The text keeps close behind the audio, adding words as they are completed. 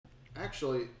I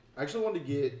actually wanted to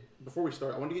get, before we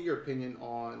start, I wanted to get your opinion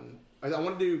on, I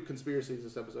want to do conspiracies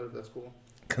this episode, if that's cool.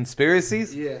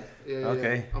 Conspiracies? Yeah.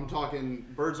 Okay. Yeah. I'm talking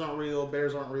birds aren't real,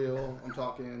 bears aren't real. I'm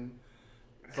talking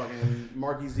fucking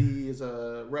Marky Z is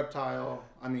a reptile.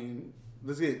 I mean,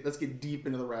 let's get deep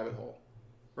into the rabbit hole,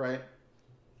 right?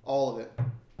 All of it.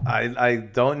 I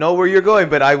don't know where you're going,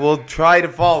 but I will try to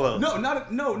follow.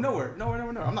 Nowhere.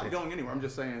 I'm not going anywhere. I'm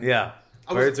just saying. Yeah.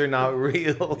 Birds are not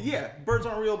real. Yeah, birds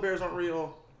aren't real, bears aren't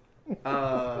real.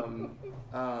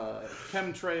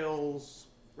 Chemtrails,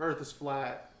 Earth is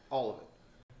flat, all of it.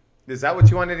 Is that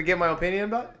what you wanted to get my opinion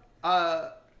about?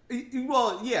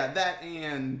 Well, yeah, that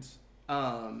and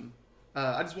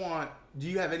I just want. Do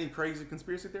you have any crazy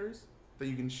conspiracy theories that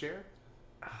you can share?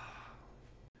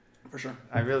 For sure.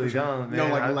 I really don't.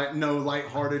 Man. No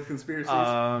lighthearted conspiracies.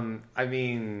 I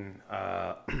mean,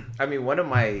 one of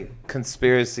my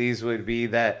conspiracies would be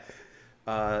that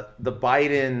the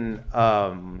Biden,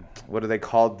 what are they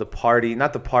called? The party,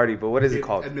 not the party, but what is it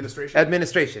called? Administration.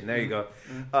 Administration. There you go.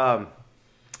 Mm-hmm.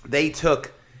 They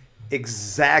took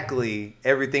exactly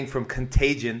everything from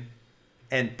Contagion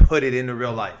and put it into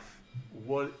real life.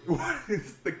 What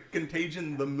is the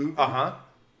Contagion, the movie?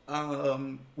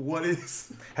 What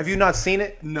is? Have you not seen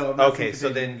it? No. Okay, so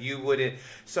then you wouldn't.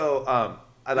 So,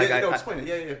 explain it.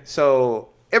 Yeah. So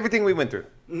everything we went through,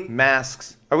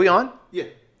 masks. Are we on? Yeah.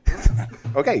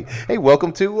 Okay. Hey,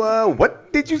 welcome to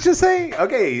what did you just say?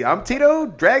 Okay, I'm Tito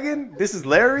Dragon. This is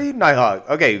Larry Nighthawk.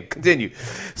 Okay, continue. You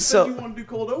said you want to do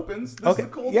cold opens. This is a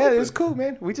cold yeah, open. It's cool,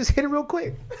 man. We just hit it real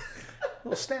quick. A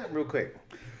little stamp real quick.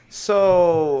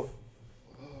 So,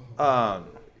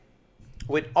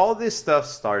 when all this stuff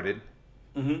started,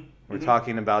 we're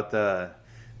talking about the,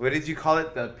 what did you call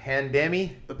it? The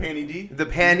pandemic? The Panny D? The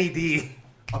Panny D.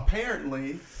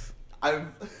 Apparently, I've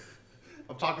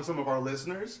talked to some of our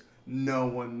listeners. No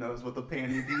one knows what the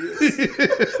Panny D is.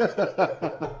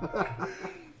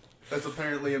 That's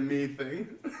apparently a me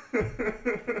thing.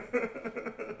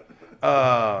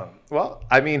 Well,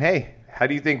 I mean, hey, how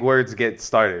do you think words get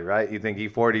started, right? You think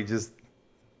E40 just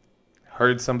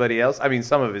heard somebody else? I mean,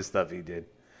 some of his stuff he did.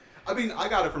 I mean, I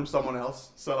got it from someone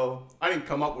else, so I didn't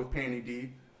come up with Panny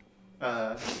D.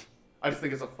 I just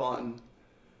think it's a fun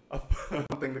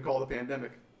thing to call the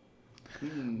pandemic.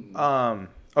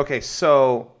 Okay,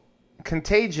 so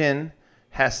Contagion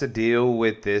has to deal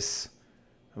with this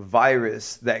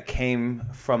virus that came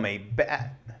from a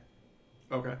bat.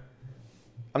 Okay.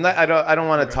 I don't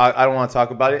want to talk. I don't want to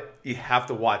talk about it. You have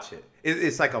to watch it.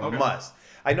 It's like a must.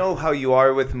 I know how you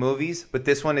are with movies, but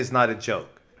this one is not a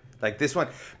joke. Like this one,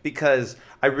 because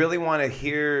I really want to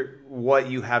hear what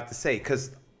you have to say.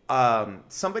 Because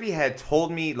somebody had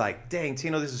told me, like, dang,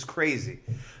 Tino, this is crazy.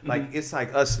 Like, it's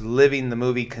like us living the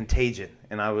movie Contagion.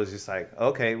 And I was just like,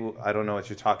 okay, well, I don't know what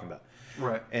you're talking about.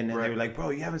 Right. And then they were like, bro,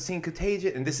 you haven't seen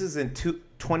Contagion? And this is in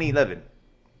 2011.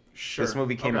 Sure. This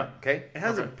movie came out, okay? It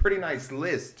has a pretty nice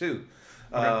list, too.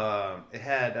 It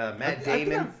had Matt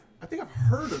Damon. I think I've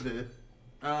heard of it.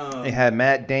 It had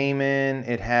Matt Damon.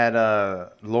 It had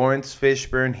Lawrence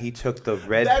Fishburne. He took the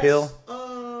red pill.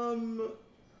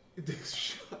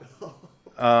 Shut up.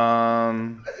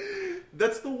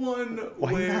 That's the one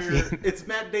Why where it's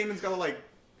Matt Damon's got to like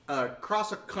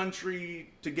cross a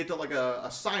country to get to like a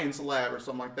science lab or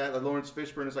something like that. Like Lawrence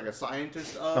Fishburne is like a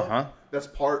scientist of. That's a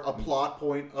plot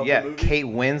point of the movie. Kate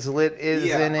Winslet is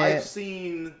in it. I've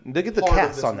seen. Look at the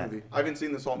cast on that. I haven't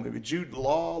seen this whole movie. Jude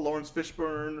Law, Lawrence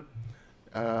Fishburne,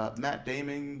 Matt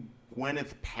Damon,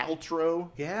 Gwyneth Paltrow,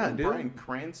 dude. Bryan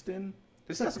Cranston.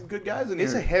 There's some good guys in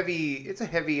It's here. It's a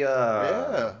heavy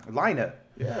lineup.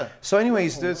 Yeah. So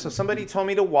anyways, dude, so somebody told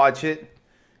me to watch it,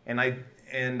 and I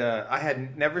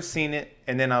had never seen it,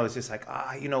 and then I was just like,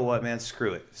 you know what, man,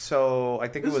 screw it. So I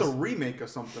think this is a remake of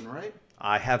something, right?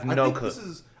 I have no clue.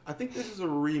 I think this is a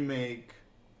remake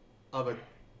of an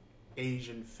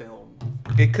Asian film.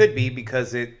 It could be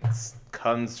because it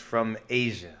comes from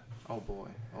Asia. Oh boy.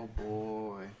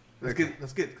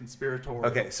 Let's get conspiratorial.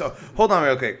 Okay, so hold on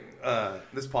real quick.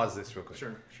 Let's pause this real quick.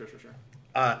 Sure.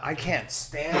 I can't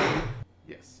stand.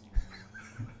 Yes.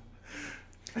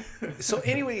 So,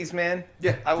 anyways, man.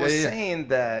 Yeah. I was saying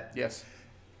that. Yes.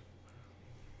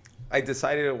 I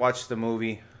decided to watch the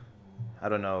movie. I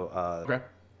don't know. Okay.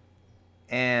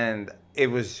 And it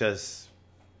was just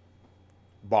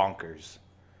bonkers.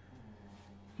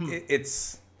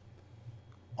 It's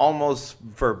almost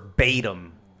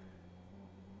verbatim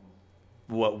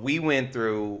what we went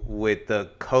through with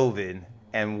the COVID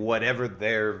and whatever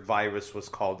their virus was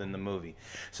called in the movie.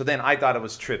 So then I thought it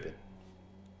was tripping.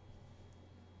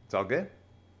 It's all good?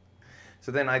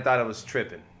 So then I thought I was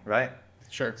tripping, right?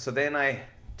 Sure. So then I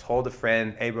told a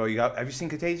friend, "Hey, bro, have you seen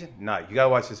Contagion? No, you gotta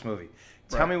watch this movie.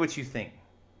 Tell me what you think."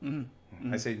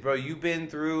 I said, "Bro, you've been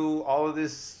through all of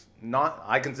this.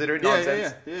 I consider it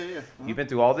nonsense. Yeah. You've been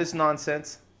through all this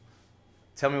nonsense.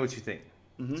 Tell me what you think."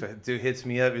 So dude hits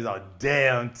me up. He's like,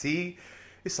 "Damn, T."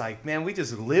 It's like, man, we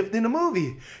just lived in a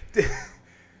movie.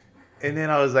 And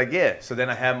then I was like, yeah. So then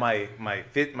I had my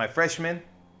freshman,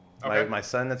 my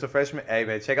son that's a freshman. Hey,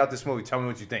 man, check out this movie. Tell me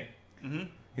what you think.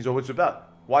 He's like, what's it about?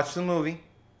 Watch the movie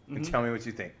and tell me what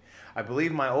you think. I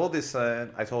believe my oldest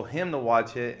son, I told him to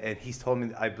watch it, and he's told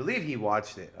me, I believe he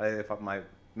watched it, if my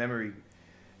memory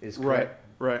is correct.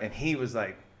 Right. And he was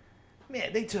like,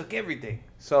 man, they took everything.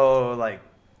 So, like,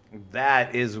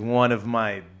 that is one of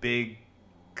my big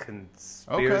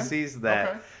conspiracies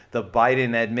that the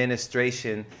Biden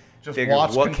administration just figured,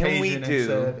 what can we Contagion do? And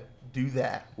said, do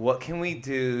that. What can we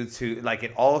do to, like,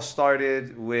 it all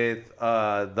started with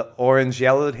the orange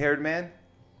yellowed haired man.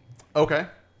 Okay.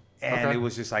 And it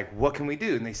was just like, what can we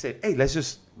do? And they said, hey, let's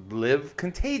just live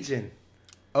Contagion.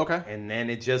 Okay. And then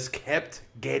it just kept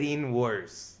getting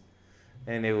worse.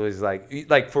 And it was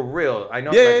like for real. I know.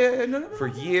 No, for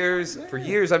years,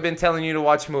 I've been telling you to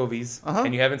watch movies,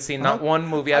 and you haven't seen not one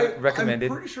movie I've recommended.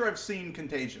 I'm pretty sure I've seen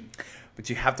Contagion. But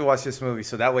you have to watch this movie,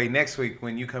 so that way next week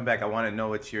when you come back, I want to know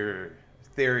what your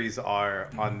theories are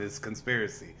on this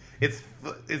conspiracy. It's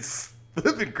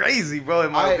flipping crazy, bro.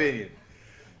 In my opinion.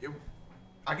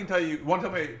 I can tell you.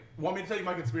 Want me to tell you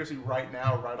my conspiracy right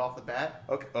now, right off the bat?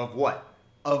 Okay. Of what?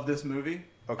 Of this movie.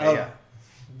 Okay.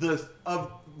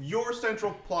 Of your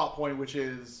central plot point, which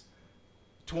is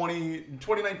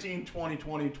 2019,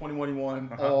 2020, 2021,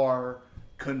 are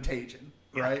Contagion,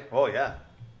 right? Oh yeah.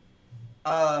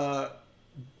 I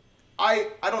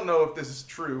don't know if this is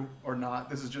true or not.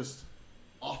 This is just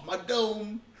off my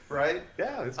dome, right?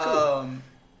 Yeah, it's cool.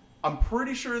 I'm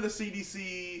pretty sure the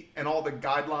CDC and all the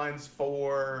guidelines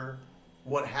for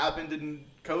what happened in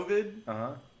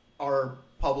COVID are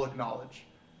public knowledge.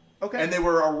 Okay. And they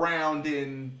were around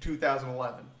in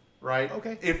 2011, right?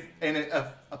 Okay. If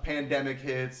a pandemic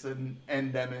hits, an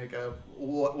endemic,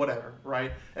 whatever,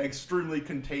 right? An extremely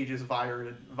contagious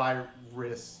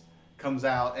virus comes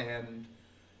out and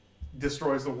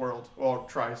destroys the world, or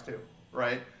tries to,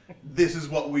 right? This is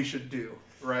what we should do,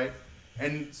 right?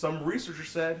 And some researcher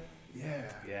said,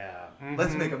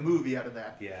 let's make a movie out of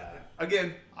that. Yeah.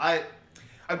 Again, I'm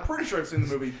pretty sure I've seen the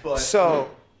movie, but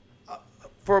so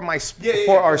for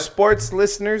our sports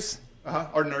listeners,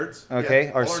 our nerds,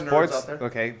 our sports, nerds out there.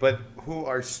 okay, but who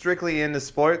are strictly into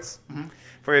sports.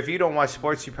 For if you don't watch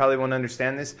sports, you probably won't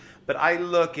understand this. But I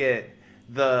look at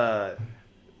the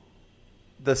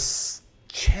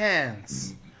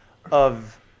chance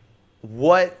of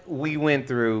what we went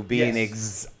through being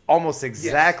almost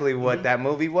exactly what that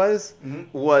movie was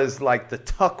like the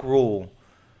tuck rule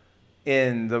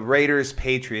in the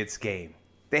Raiders-Patriots game.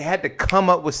 They had to come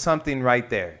up with something right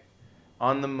there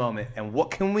on the moment. And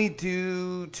what can we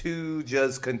do to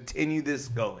just continue this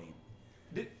going?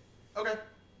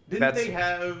 Didn't they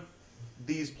have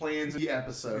these plans in the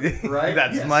episode, right?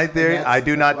 That's my theory. I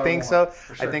do not think so.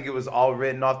 Sure. I think it was all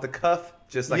written off the cuff,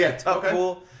 just like the tuck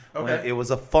rule. Okay. It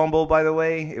was a fumble, by the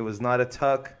way. It was not a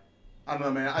tuck. I don't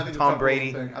know, man. I think Tom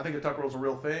Brady. I think the tuck rule is a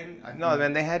real thing. No,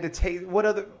 man. They had to take what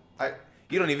other?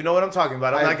 You don't even know what I'm talking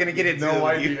about. I'm not going to get into it. No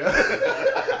idea.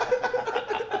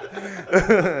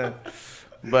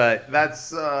 But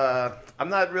that's. I'm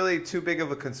not really too big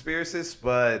of a conspiracist,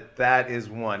 but that is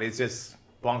one. It's just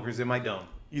bonkers in my dome.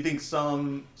 You think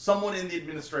someone in the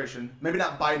administration, maybe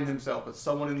not Biden himself, but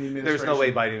someone in the administration. There's no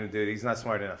way Biden would do it. He's not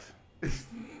smart enough.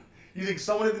 You think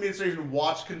someone in the administration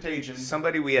watched Contagion?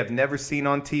 Somebody we have never seen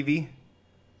on TV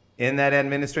in that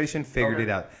administration figured it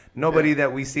out. Nobody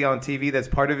that we see on TV that's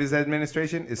part of his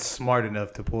administration is smart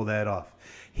enough to pull that off.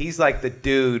 He's like the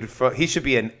dude he should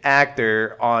be an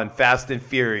actor on Fast and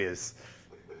Furious.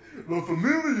 La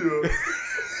Familia.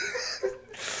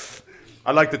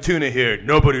 I like the tuna here.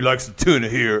 Nobody likes the tuna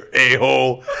here,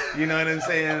 a-hole. You know what I'm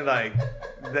saying? Like,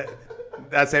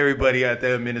 that's everybody at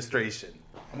the administration.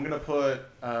 I'm going to put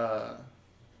that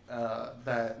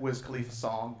Wiz Khalifa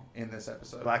song in this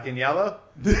episode. Black and Yellow?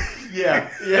 Yeah.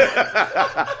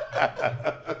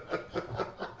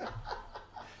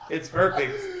 It's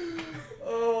perfect.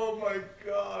 Oh, my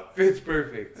God. It's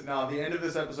perfect. Now, the end of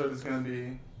this episode is going to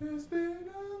be... It's been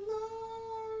a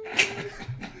long life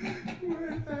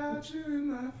without you,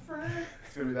 my friend.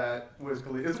 It's going to be that Wiz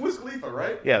Khalifa. It's Wiz Khalifa,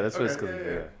 right? Yeah, that's Wiz Khalifa.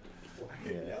 Yeah. Black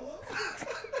and Yellow.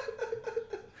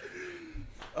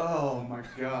 Oh my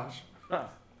gosh. But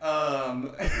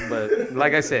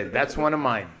like I said, that's one of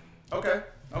mine. Okay.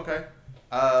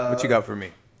 What you got for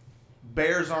me?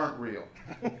 Bears aren't real.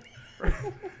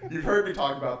 You've heard me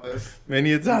talk about this.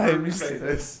 Many a You've heard me times. say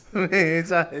this. Many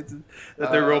times.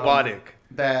 That they're robotic.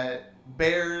 That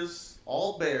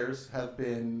all bears have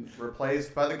been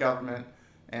replaced by the government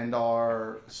and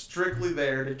are strictly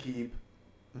there to keep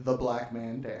the black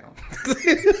man down.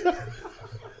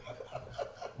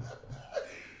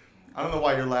 I don't know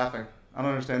why you're laughing. I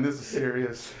don't understand. This is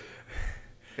serious.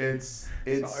 It's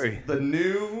Sorry. the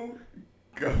new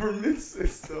government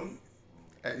system.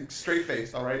 Straight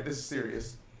face, all right? This is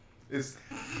serious.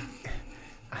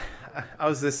 I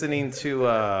was listening to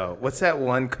what's that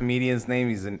one comedian's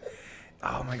name?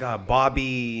 Oh my God,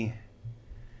 Bobby.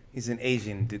 He's an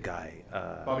Asian guy.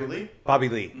 Bobby Lee? Bobby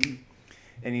Lee. Mm-hmm.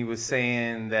 And he was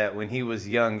saying that when he was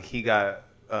young, he got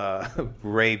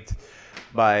raped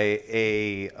by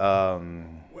a.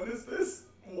 When is this?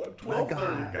 What?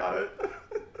 12:30. Got it.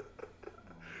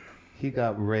 He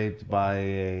got raped by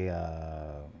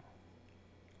a.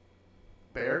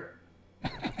 Bear?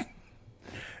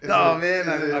 No, man,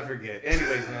 I forget.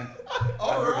 Anyways, man.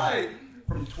 All right.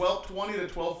 From 12:20 to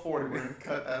 12:40, we're gonna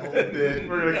cut that whole bit.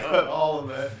 We're gonna cut all of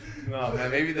it. No, man.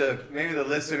 Maybe the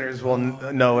listeners will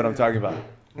know what I'm talking about.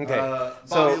 Okay.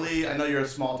 Bobby Lee, I know you're a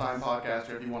small-time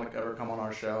podcaster. If you want to ever come on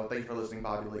our show, thank you for listening,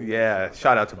 Bobby Lee. Yeah,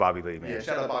 shout out to Bobby Lee, man. Yeah,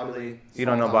 shout out Bobby Lee. You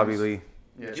don't know Bobby Lee?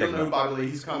 Yeah, if Check you don't know Bobby Lee,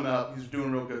 he's coming up. He's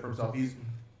doing real good for himself. He's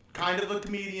kind of a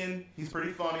comedian. He's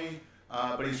pretty funny,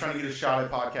 but he's trying to get a shot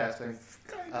at podcasting.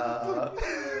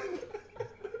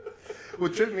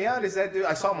 What tripped me out is that dude.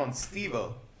 I saw him on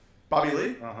Steve-O. Bobby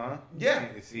Lee? Uh-huh. Yeah.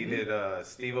 He did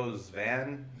Steve-O's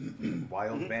van,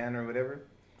 Wild Van or whatever.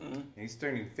 And he's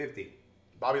turning 50.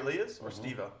 Bobby Lee is? Or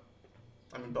Steve-O?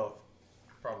 I mean, both.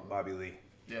 Probably Bobby Lee.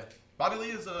 Yeah. Bobby Lee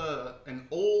is an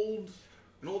old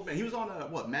man. He was on,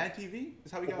 Mad TV?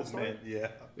 Is how he got started? Yeah.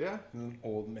 Yeah? An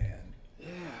old man. Yeah.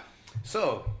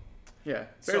 So, Yeah.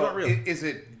 Bears aren't real. is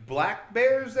it black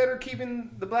bears that are keeping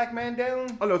the black man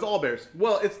down? Oh, no, it's all bears.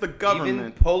 Well, it's the government.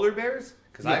 Even polar bears?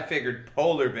 Because I Yeah. figured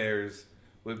polar bears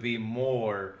would be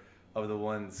more of the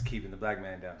ones keeping the black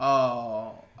man down.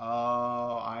 Oh,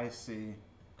 I see.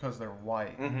 Because they're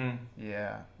white. Mm-hmm.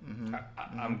 Yeah. Mm-hmm.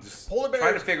 I'm just Polar trying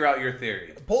bears- to figure out your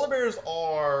theory. Polar bears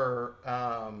are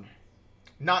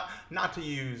not to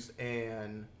use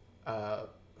an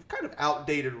kind of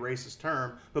outdated racist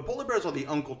term, but polar bears are the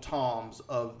Uncle Toms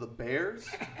of the bears.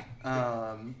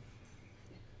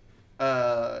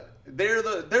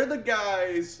 They're the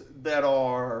guys that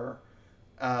are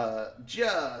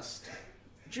just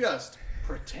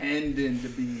pretending to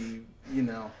be,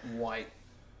 white,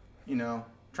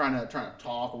 trying to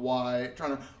talk white,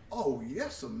 oh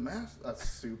yes, a mess. That's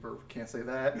super. Can't say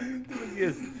that.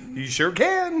 Yes, you sure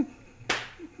can.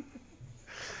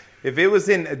 If it was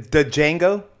in the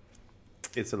Django,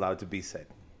 it's allowed to be said.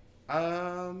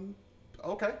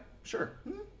 Okay, sure.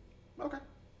 Okay.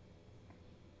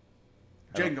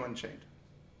 Django Unchained.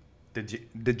 The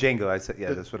Django, I said.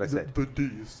 Yeah, that's what I said. The D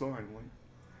is silent.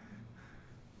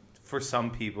 For some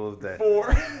people, that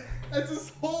That's his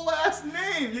whole last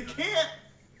name. You can't.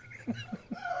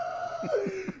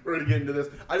 We're gonna get into this.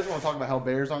 I just want to talk about how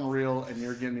bears aren't real, and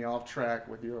you're getting me off track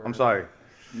with your. I'm sorry.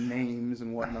 Names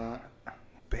and whatnot.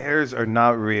 Bears are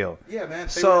not real. Yeah, man.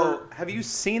 Have you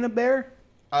seen a bear?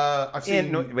 I've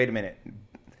seen. Wait a minute.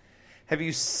 Have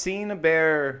you seen a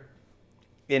bear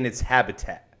in its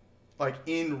habitat? Like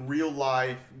in real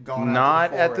life, gone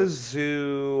Not out to the at the forest.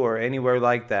 zoo or anywhere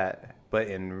like that, but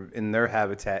in their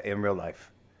habitat in real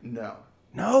life. No.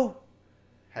 No.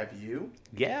 Have you?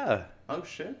 Yeah. Oh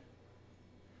shit.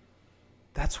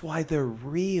 That's why they're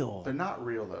real. They're not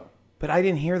real though. But I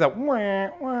didn't hear that. Wah,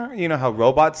 wah. You know how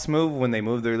robots move when they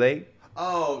move their leg?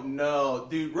 Oh no,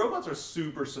 dude! Robots are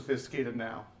super sophisticated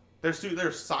now. They're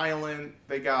silent.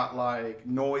 They got like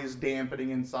noise dampening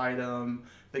inside them.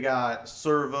 They got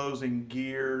servos and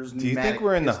gears. Do you think pneumatic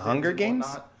we're in the pistons Hunger and Games?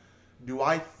 whatnot. Do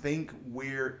I think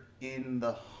we're in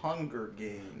the Hunger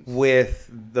Games? With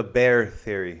the bear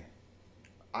theory.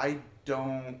 I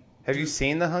don't. Have you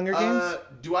seen the Hunger Games?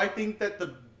 Do I think that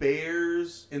the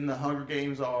bears in the Hunger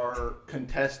Games are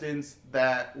contestants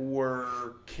that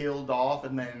were killed off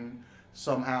and then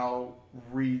somehow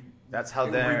That's how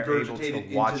they're able regurgitated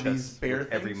to watch into us these bear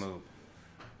with every things? move.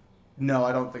 No,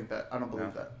 I don't think that. I don't believe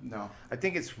No? that. No. I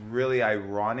think it's really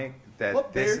ironic that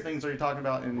What bear this. things are you talking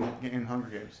about in Hunger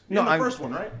Games? No, in the I'm- first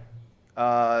one, right?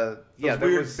 Yeah, Those there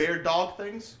weird was. bear dog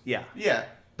things. Yeah. Yeah,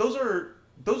 those are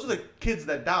the kids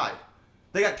that died.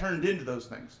 They got turned into those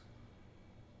things.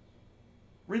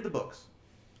 Read the books.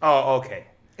 Oh, okay.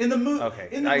 In the movie, Okay.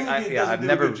 it doesn't do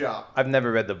a good job. I've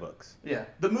never read the books. Yeah,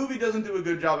 the movie doesn't do a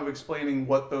good job of explaining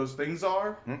what those things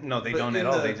are. No, they But don't in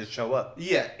at all. the- They just show up.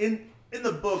 Yeah, in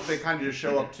the book they kind of just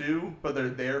show up too, but they're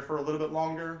there for a little bit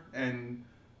longer, and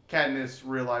Katniss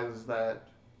realizes that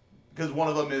because one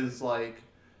of them is like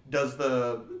does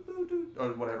the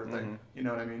or whatever thing, you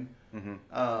know what I mean?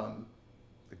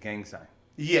 The gang sign.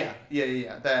 Yeah.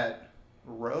 That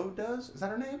Ro does. Is that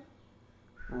her name?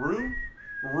 Rue,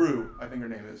 I think her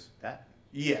name is. That?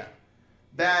 Yeah.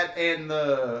 That and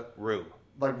the Rue.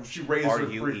 Like she raises her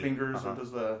R-U-E. 3 fingers or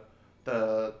does the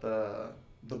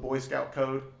Boy Scout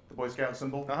code, the Boy Scout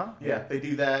symbol. Yeah, they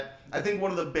do that. I think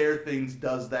one of the bear things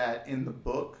does that in the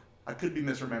book. I could be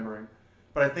misremembering,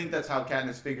 but I think that's how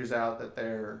Katniss figures out that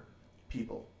they're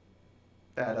people.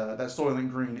 That Soylent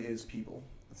Green is people.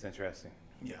 That's interesting.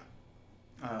 Yeah.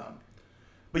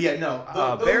 But yeah, no.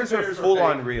 Bears are full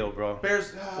on real, bro.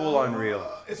 Bears full on real.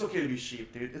 It's okay to be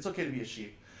sheep, dude. It's okay to be a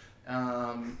sheep.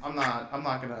 I'm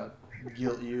not gonna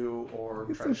guilt you or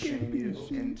try to shame you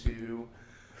into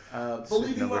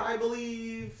believing what I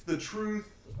believe, the truth.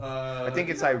 I think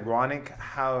it's ironic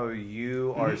how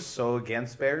you are so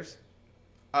against bears.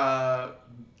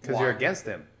 Because you're against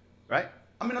them, right?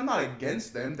 I mean, I'm not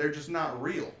against them. They're just not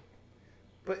real.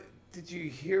 But did you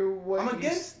hear what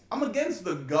I'm against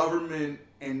the government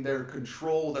and their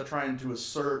control they're trying to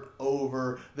assert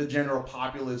over the general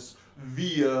populace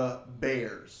via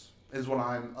bears is what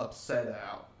I'm upset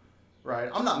about.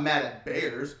 Right? I'm not mad at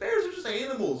bears. Bears are just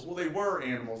animals. Well, they were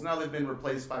animals. Now they've been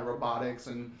replaced by robotics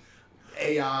and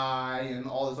AI and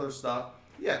all this other stuff.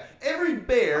 Yeah, every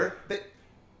bear that...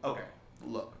 Okay,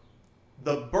 look.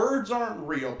 The birds aren't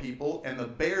real people and the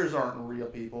bears aren't real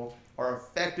people are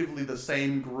effectively the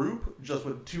same group, just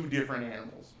with 2 different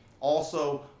animals.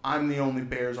 Also, I'm the only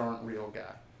bears aren't real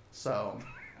guy. So...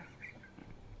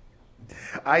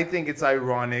 I think it's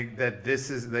ironic that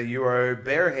that you are a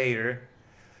bear hater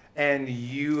and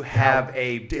you have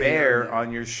a bear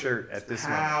on your shirt at this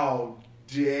moment. How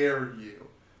dare you?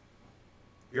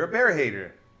 You're a bear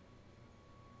hater.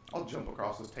 I'll jump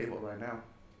across this table right now.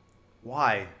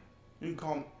 Why? You can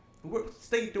call me. What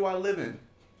state do I live in?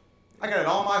 I got it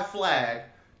on my flag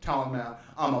telling me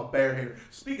I'm a bear hater.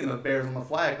 Speaking of bears on the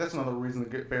flag, that's another reason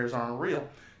the bears aren't real.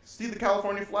 See the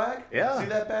California flag? Yeah. See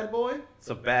that bad boy?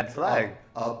 It's a bad flag.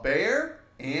 A bear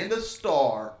and a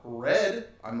star. Red,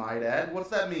 I might add. What's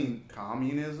that mean?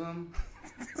 Communism?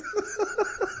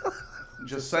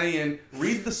 Just saying.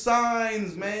 Read the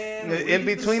signs, man. In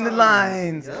between the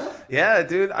lines. Yeah,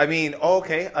 dude. I mean,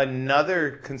 okay.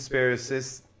 Another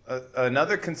conspiracy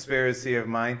of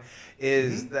mine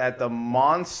is that the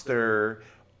Monster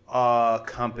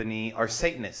company are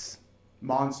Satanists.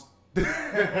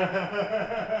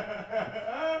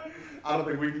 I don't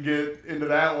think we can get into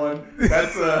that one.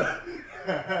 That's a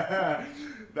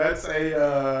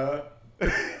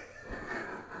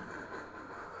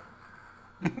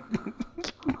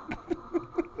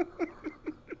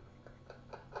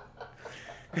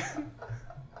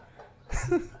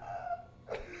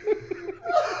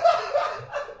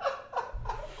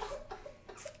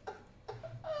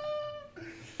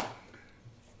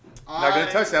 'Not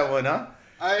gonna touch that one, huh?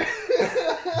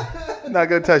 Not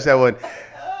gonna touch that one.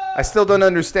 I still don't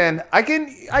understand. I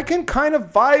can kind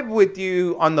of vibe with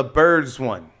you on the birds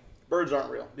one. Birds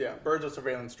aren't real. Yeah, birds are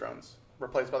surveillance drones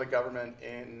replaced by the government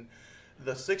in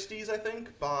the 60s, I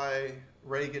think, by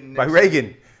Reagan. By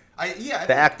Reagan. The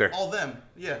actor. All them.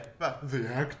 Yeah. The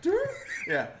actor?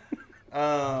 Yeah.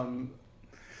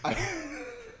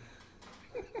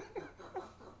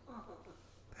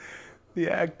 The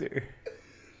actor.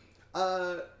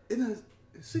 In the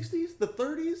 60s, the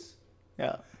 30s.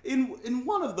 Yeah. In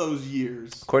one of those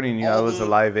years. According to you, I was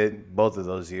alive in both of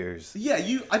those years. Yeah,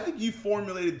 I think you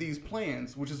formulated these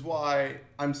plans, which is why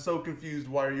I'm so confused.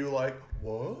 Why are you like,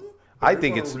 what? I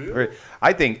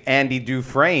think Andy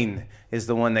Dufresne is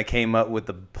the one that came up with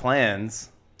the plans.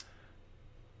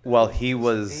 Well, he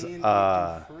was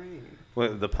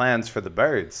with the plans for the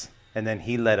birds, and then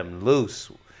he let them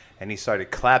loose, and he started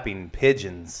clapping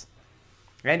pigeons.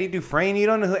 Andy Dufresne, you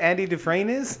don't know who Andy Dufresne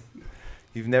is?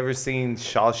 You've never seen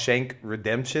Shawshank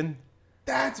Redemption?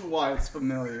 That's why it's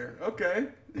familiar. Okay.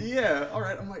 Yeah. All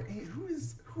right. I'm like, hey, who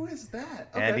is that?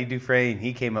 Okay. Andy Dufresne.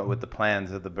 He came up with the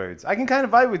plans of the birds. I can kind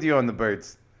of vibe with you on the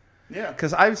birds. Yeah.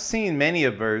 Because I've seen many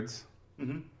of birds.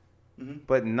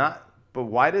 But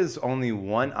why does only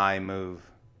one eye move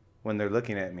when they're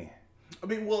looking at me? I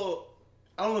mean, well,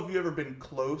 I don't know if you've ever been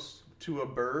close to a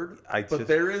bird, but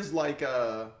there is like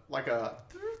a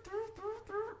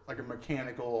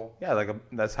mechanical. Yeah,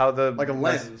 that's how a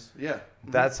lens. Yeah.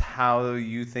 That's how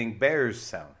you think bears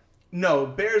sound. No,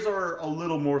 bears are a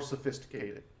little more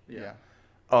sophisticated. Yeah.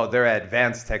 Oh, they're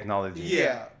advanced technology.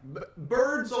 Yeah.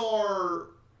 Birds are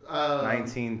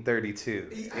 1932,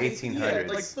 1800s.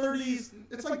 Yeah, like 30s.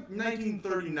 It's like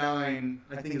 1939,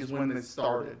 I think, is when they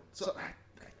started. So,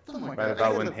 oh my Right God,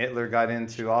 about when Hitler got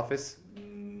into office?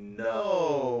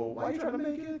 No. Why are you trying to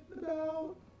make it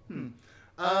about?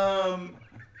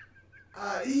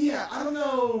 Yeah, I don't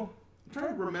know. I'm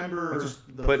trying to remember.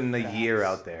 Just putting the year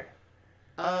out there.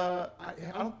 I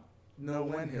don't know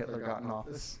when Hitler got in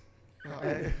office.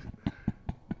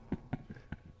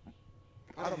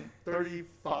 I don't.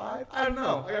 35? I don't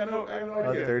know. I got no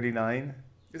idea. 39?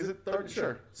 Is it 30?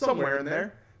 Sure, somewhere in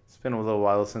there. It's been a little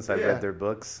while since I read their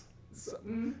books.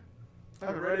 I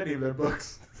haven't read any of their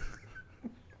books.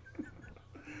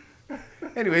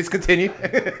 Anyways, continue.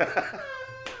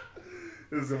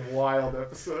 This is a wild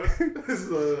episode. This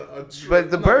is a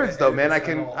But the birds, though, man,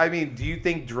 I mean, do you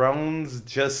think drones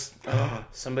just,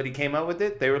 somebody came up with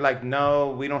it? They were like,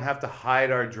 no, we don't have to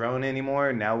hide our drone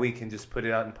anymore. Now we can just put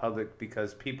it out in public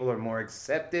because people are more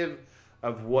acceptive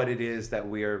of what it is that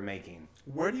we are making.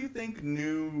 Where do you think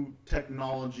new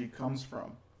technology comes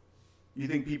from? You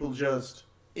think people just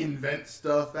invent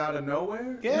stuff out of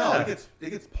nowhere? Yeah. No, it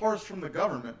gets parsed from the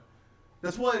government.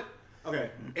 That's what,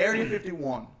 okay, Area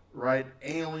 51. Right?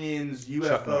 Aliens,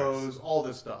 UFOs, all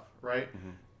this stuff, right? Mm-hmm.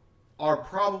 Are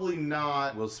probably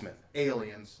not Will Smith.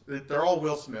 Aliens. They're all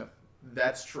Will Smith.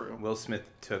 That's true. Will Smith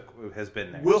has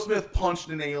been there. Will Smith punched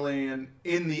an alien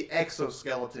in the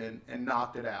exoskeleton and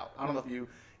knocked it out. I don't know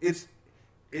if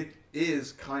it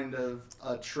is kind of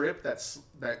a trip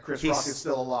that Chris Rock is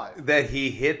still alive. That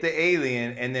he hit the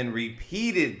alien and then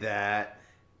repeated that.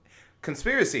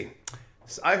 Conspiracy.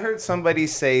 I heard somebody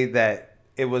say that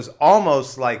it was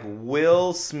almost like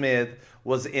Will Smith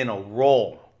was in a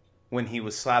role when he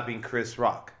was slapping Chris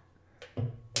Rock.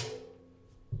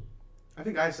 I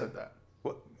think I said that.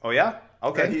 What? Oh, yeah?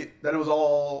 Okay. That it was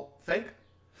all fake?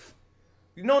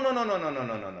 No.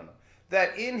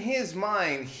 That in his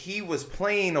mind, he was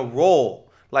playing a role.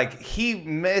 Like, he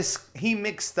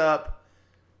mixed up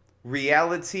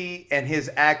reality and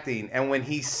his acting. And when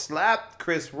he slapped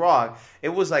Chris Rock, it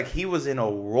was like he was in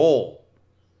a role.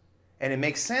 And it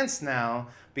makes sense now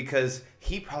because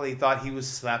he probably thought he was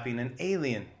slapping an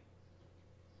alien.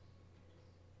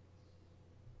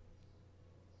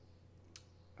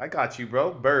 I got you,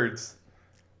 bro. Birds.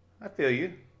 I feel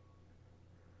you.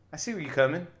 I see where you're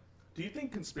coming. Do you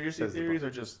think conspiracy theories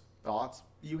are just thoughts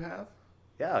you have?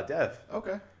 Yeah, def.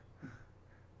 Okay.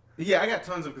 Yeah, I got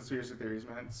tons of conspiracy theories,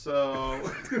 man. So...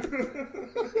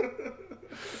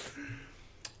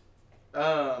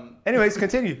 Anyways,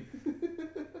 continue.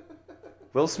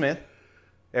 Will Smith,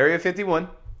 Area 51.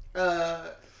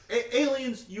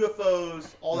 Aliens,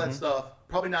 UFOs, all that stuff.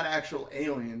 Probably not actual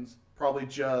aliens. Probably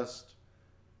just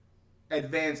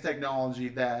advanced technology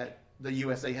that the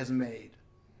USA has made,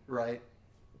 right?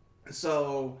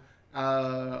 So,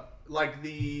 like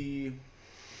the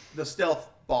stealth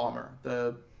bomber,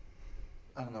 I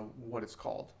don't know what it's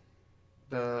called,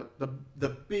 the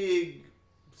big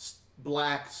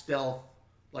black stealth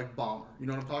like bomber. You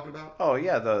know what I'm talking about? Oh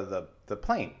yeah, the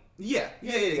plane. Yeah,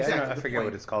 exactly. I forget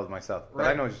what it's called myself, but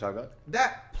right? I know what you're talking about.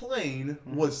 That plane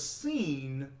was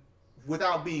seen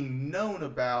without being known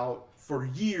about for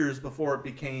years before it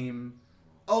became,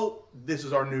 oh, this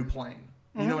is our new plane.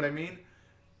 You know what I mean?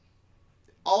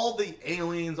 All the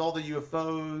aliens, all the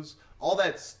UFOs, all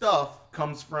that stuff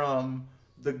comes from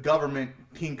the government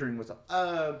tinkering with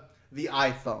the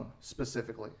iPhone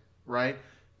specifically, right?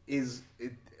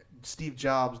 Steve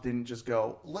Jobs didn't just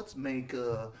go, let's make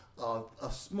a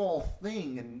small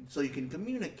thing and so you can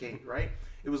communicate, right?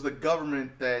 It was the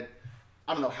government that,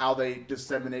 I don't know how they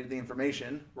disseminated the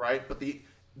information, right? But the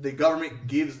government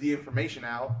gives the information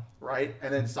out, right?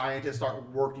 And then scientists start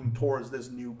working towards this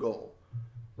new goal,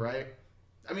 right?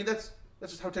 I mean, that's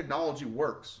just how technology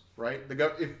works, right?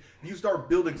 If you start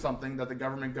building something that the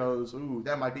government goes, ooh,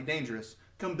 that might be dangerous,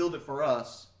 come build it for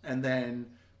us, and then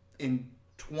in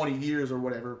 20 years or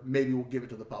whatever, maybe we'll give it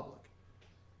to the public.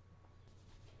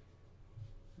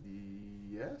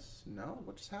 Yes? No?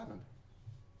 What just happened?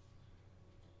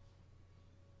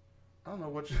 I don't know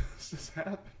what just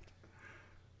happened.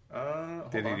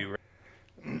 Did he do?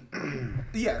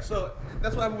 Yeah, so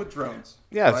that's what happened with drones.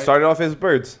 Yeah, right? it started off as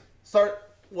birds.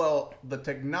 Well, the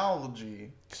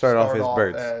technology started off as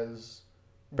birds. As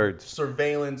birds.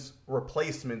 Surveillance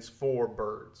replacements for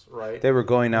birds, right? They were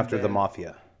going after the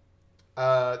mafia.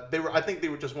 I think they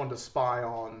were just wanting to spy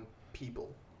on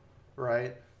people,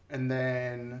 right? And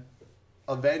then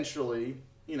eventually,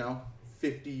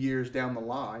 50 years down the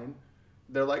line,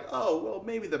 they're like, oh, well,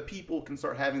 maybe the people can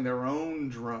start having their own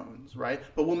drones, right?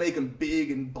 But we'll make them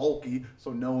big and bulky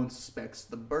so no one suspects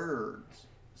the birds.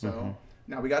 So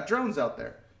now we got drones out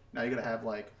there. Now you gotta have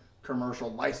like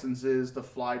commercial licenses to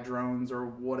fly drones or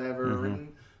whatever,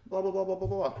 and blah blah blah blah blah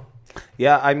blah.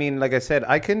 Yeah, I mean, like I said,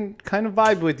 I can kind of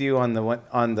vibe with you on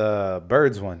the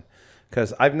birds one,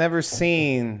 because I've never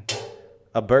seen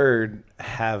a bird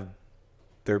have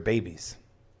their babies.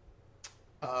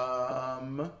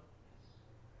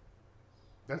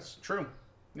 That's true.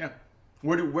 Yeah.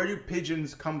 Where do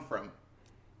pigeons come from?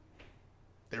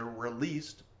 They're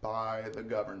released by the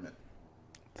government.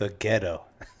 The ghetto.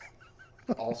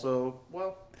 Also,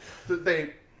 well, they're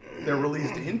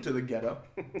released into the ghetto.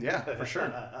 Yeah, for sure.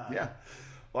 Yeah.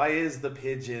 Why is the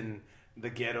pigeon the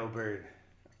ghetto bird?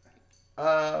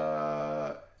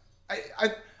 I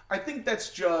think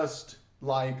that's just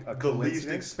like A the least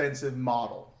coincidence? expensive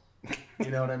model. You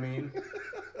know what I mean?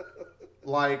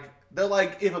 Like they're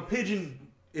like if a pigeon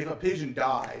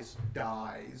dies,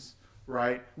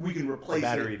 right? We can replace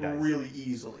battery it dies. really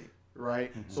easily,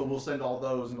 right? So we'll send all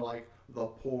those into like the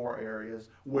poor areas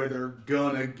where they're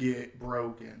gonna get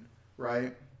broken,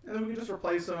 right? And then we can just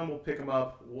replace them. We'll pick them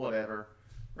up, whatever,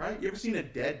 right? You ever seen a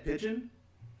dead pigeon?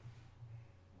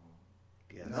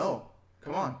 Yes. No.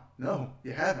 Come on. No,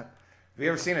 you haven't. Have you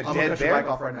ever seen a I'm gonna dead cut your bear?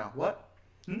 mic off right now. What?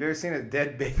 Have you ever seen a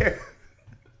dead bear?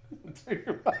 Turn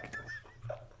your mic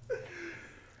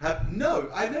off. No,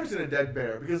 I've never seen a dead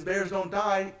bear because bears don't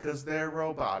die because they're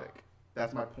robotic.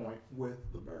 That's my point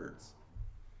with the birds.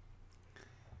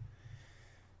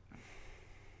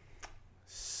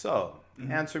 So,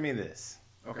 answer me this.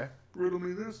 Okay. Riddle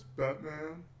me this,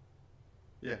 Batman.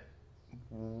 Yeah.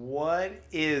 What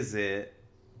is it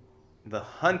the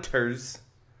hunters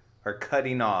are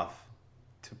cutting off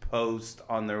to post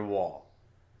on their wall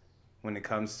when it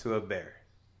comes to a bear?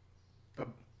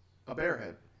 A bear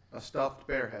head. A stuffed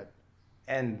bear head.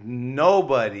 And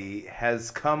nobody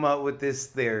has come up with this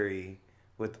theory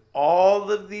with all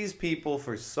of these people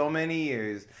for so many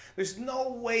years. There's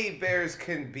no way bears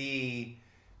can be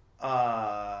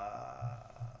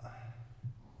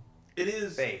It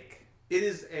is fake. It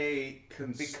is a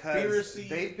Because conspiracy.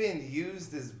 they've been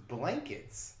used as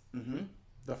blankets.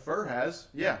 The fur has.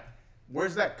 Yeah.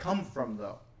 Where's that come from,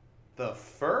 though? The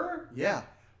fur Yeah.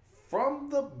 from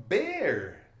the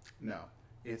bear. No.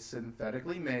 It's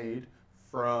synthetically made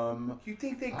from. You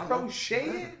think they I don't know. crochet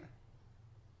it?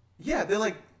 Yeah, they're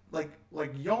like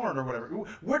yarn or whatever.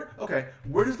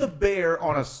 Where does the bear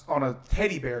on a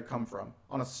teddy bear come from?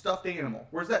 On a stuffed animal?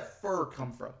 Where's that fur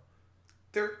come from?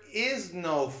 There is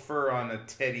no fur on a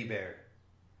teddy bear.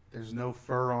 There's no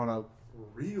fur on a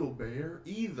real bear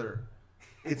either.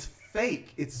 It's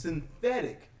fake. It's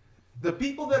synthetic. The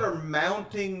people that are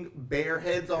mounting bear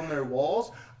heads on their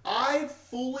walls, I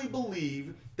fully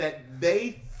believe that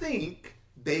they think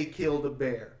they killed a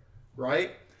bear,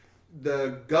 right?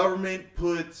 The government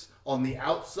puts on the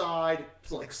outside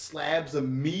like slabs of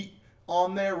meat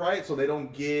on there, right? So they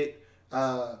don't get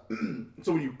so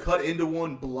when you cut into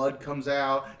one, blood comes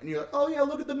out, and you're like, oh yeah,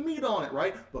 look at the meat on it,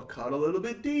 right? But cut a little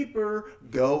bit deeper,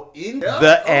 go in.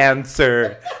 The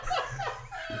answer.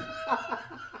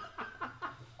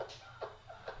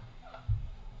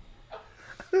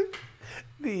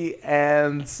 The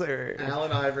answer.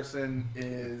 Allen Iverson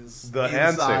is The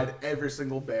inside answer. every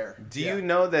single bear. Do you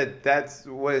know that that's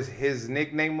what his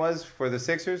nickname was for the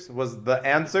Sixers? Was the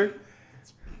answer?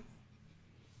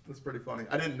 That's pretty funny.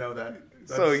 I didn't know that.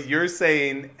 So you're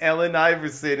saying Allen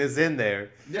Iverson is in there,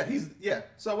 Yeah.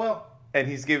 So well, and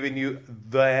he's giving you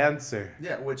the answer.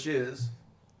 yeah, which is,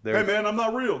 There- hey man, I'm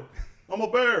not real. I'm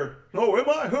a bear. Oh, am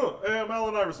I? Huh? Hey, I'm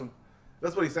Allen Iverson.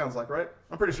 That's what he sounds like, right?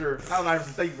 I'm pretty sure. Allen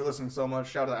Iverson, thank you for listening so much.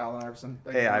 Shout out to Allen Iverson.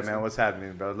 Thank you Hey, for man, listening. what's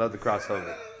happening, bro? Love the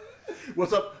crossover.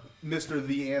 What's up, Mr.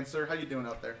 The Answer? How you doing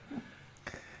out there?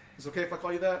 Is it okay if I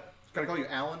call you that? Can I call you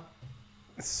Allen?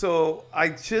 So I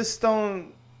just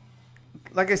don't.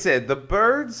 Like I said, the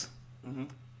birds.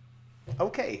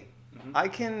 Okay, I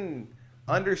can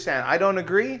understand. I don't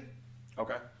agree.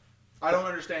 Okay. I don't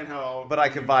understand how. But I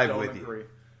can you vibe don't with you. agree.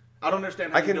 I don't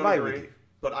understand how I you can don't vibe agree. with you.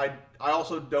 But I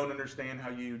also don't understand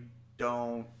how you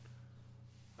don't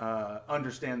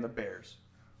understand the Bears.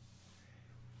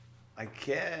 I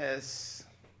guess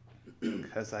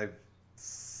because I've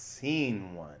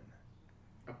seen one.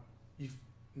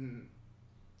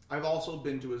 I've also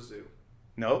been to a zoo.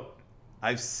 Nope.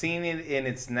 I've seen it in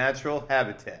its natural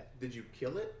habitat. Did you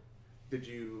kill it? Did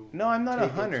you? No, I'm not a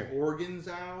take hunter. its organs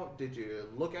out? Did you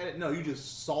look at it? No, you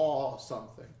just saw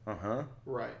something. Uh-huh.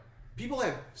 Right. People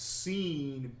have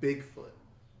seen Bigfoot.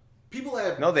 People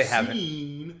have No, they haven't.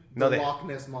 seen No, the they- Loch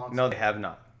Ness Monster. No, they have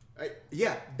not.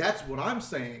 Yeah, that's what I'm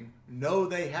saying. No,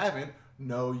 they haven't.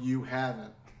 No, you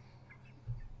haven't.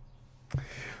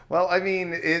 Well, I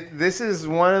mean, this is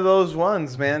one of those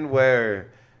ones, man, where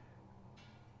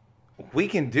we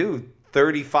can do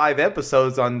 35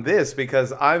 episodes on this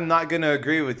because I'm not going to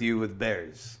agree with you with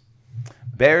bears.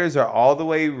 Bears are all the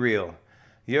way real.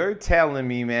 You're telling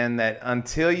me, man, that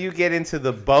until you get into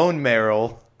the bone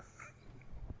marrow,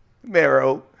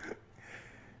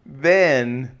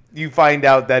 then you find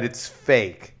out that it's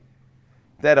fake.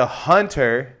 That a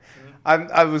hunter,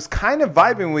 I was kind of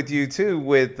vibing with you too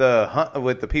with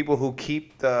the people who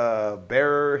keep the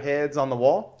bear heads on the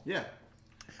wall. Yeah.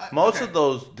 Most of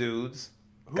those dudes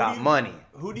got money.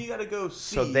 Who do you got to go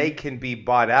see? So they can be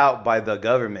bought out by the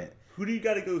government. Who do you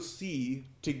got to go see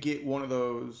to get one of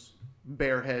those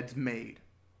bear heads made?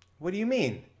 What do you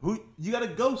mean? You got to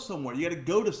go somewhere. You got to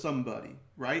go to somebody,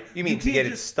 right? You mean to get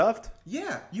it stuffed?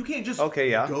 Yeah. You can't just go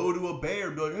to a bear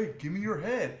and be like, hey, give me your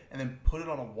head, and then put it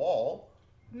on a wall.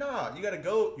 Nah, you got to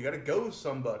go. You got to go to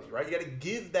somebody, right? You got to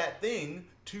give that thing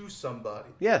to somebody.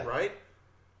 Yeah. Right?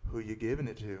 Who you giving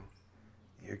it to?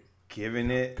 You're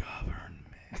giving it. Government.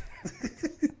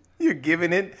 You're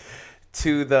giving it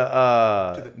to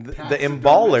the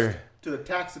emballer. To the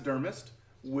taxidermist,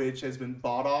 which has been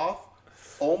bought off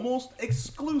almost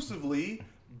exclusively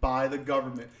by the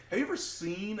government. Have you ever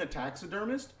seen a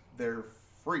taxidermist? They're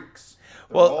freaks.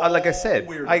 Well, like I said,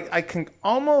 I can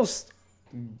almost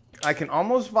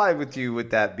vibe with you with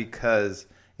that because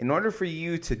in order for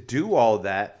you to do all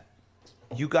that,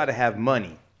 you got to have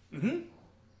money. Mm-hmm.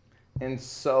 And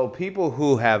so people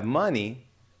who have money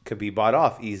could be bought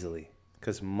off easily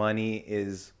because money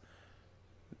is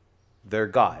their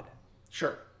god.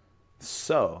 Sure.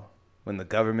 So when the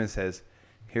government says,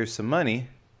 here's some money,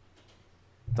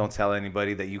 don't tell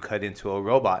anybody that you cut into a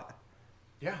robot.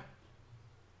 Yeah.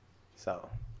 So.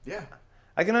 Yeah.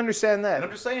 I can understand that. And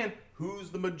I'm just saying, who's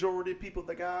the majority of people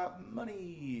that got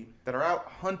money that are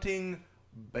out hunting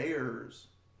bears?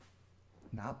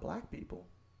 Not black people.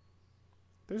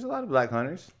 There's a lot of black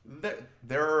hunters.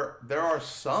 There are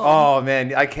some. Oh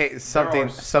man, I can't. Something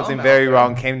very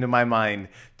wrong came to my mind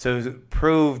to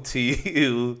prove to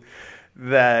you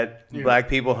that black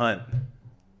people hunt.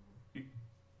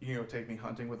 You know, take me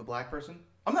hunting with a black person.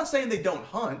 I'm not saying they don't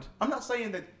hunt. I'm not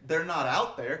saying that they're not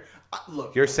out there.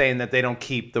 Look, you're saying that they don't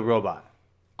keep the robot.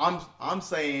 I'm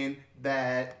saying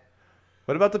that.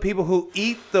 What about the people who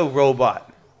eat the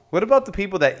robot? What about the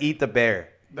people that eat the bear?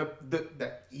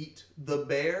 That eat the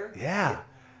bear? Yeah.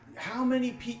 How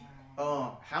many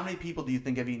people do you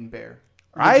think have eaten bear?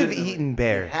 I've eaten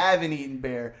bear. You haven't eaten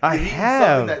bear. I You've have. Eaten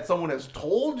something that someone has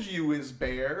told you is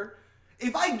bear.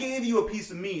 If I gave you a piece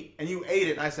of meat and you ate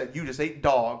it and I said you just ate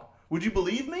dog, would you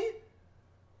believe me?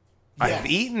 Yes. I've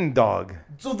eaten dog.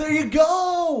 So there you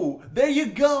go. There you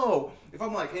go. If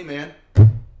I'm like, hey man,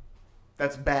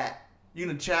 that's bat. You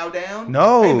gonna chow down?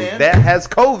 No, hey, man. That has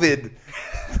COVID.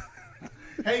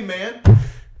 Hey man,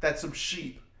 that's some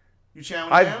sheep. You chowing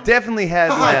down? I've definitely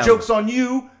had lamb. Joke's on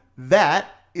you. That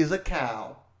is a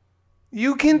cow.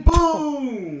 You can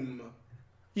boom.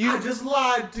 I just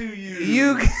lied to you.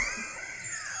 You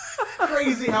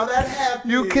crazy how that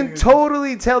happened. You can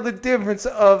totally tell the difference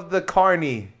of the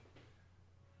carne.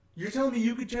 You're telling me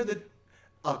you could tell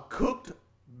a cooked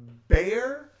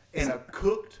bear and a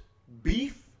cooked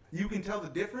beef? You can tell the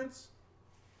difference?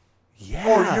 Yeah.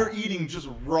 Or you're eating just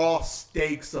raw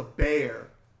steaks of bear.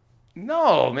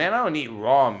 No, man, I don't eat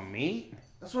raw meat.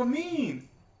 That's what I mean.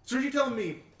 So you're telling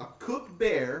me a cooked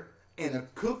bear and a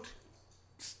cooked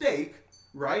steak,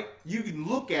 right? You can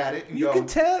look at it and you go, can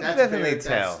tell, that's definitely bear,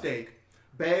 tell. That's steak.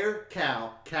 Bear,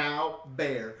 cow,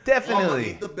 bear. Definitely. I'm gonna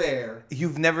eat the bear.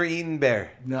 You've never eaten bear.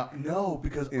 No,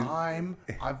 because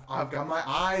I've got my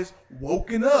eyes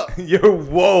woken up. You're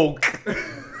woke.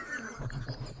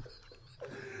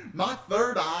 My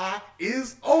third eye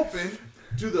is open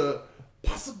to the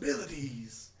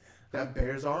possibilities that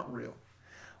bears aren't real.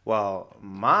 Well,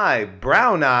 my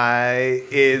brown eye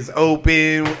is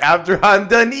open after I'm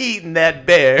done eating that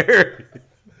bear.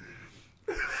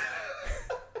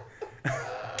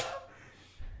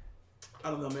 I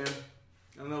don't know, man.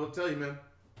 I don't know what to tell you, man.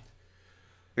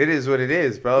 It is what it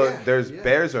is, bro. Yeah.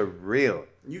 Bears are real.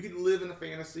 You can live in a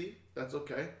fantasy. That's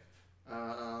okay.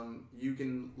 You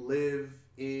can live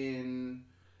in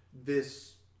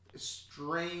this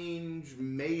strange,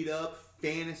 made-up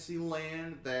fantasy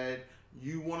land that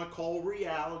you want to call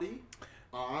reality.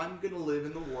 I'm going to live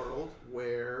in the world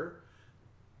where,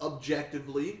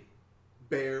 objectively,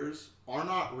 bears are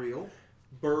not real.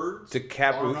 Birds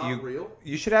are not real.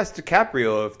 You should ask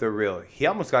DiCaprio if they're real. He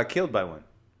almost got killed by one.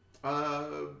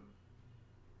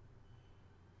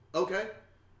 Okay.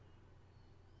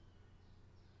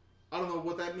 I don't know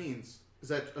what that means. Is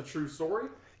that a true story?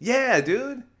 Yeah,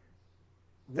 dude.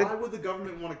 Why would the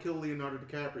government want to kill Leonardo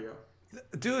DiCaprio?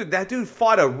 Dude, that dude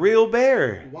fought a real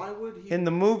bear. Why would he? In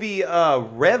the movie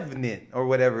Revenant or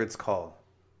whatever it's called.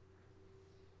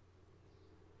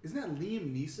 Isn't that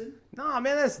Liam Neeson? Nah,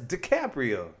 man, that's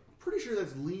DiCaprio. Pretty sure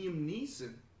that's Liam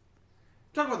Neeson.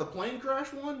 Talking about the plane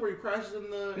crash one where he crashes in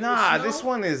the Nah, snow? this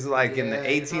one is like in the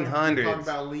 1800s. You're talking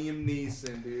about Liam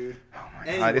Neeson, dude. Oh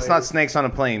my God, it's not snakes on a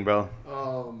plane, bro.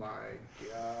 Oh my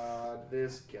God,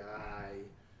 this guy.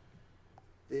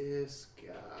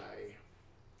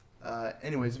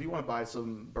 Anyways, if you want to buy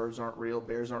some Birds Aren't Real,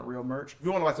 Bears Aren't Real merch, if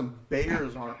you want to buy some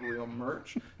Bears Aren't Real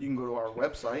merch, you can go to our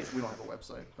website. We don't have a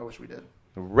website. I wish we did.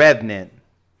 Revenant.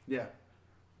 Yeah.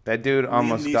 That dude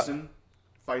almost Liam got... Neeson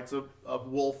fights a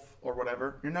wolf or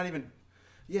whatever. You're not even...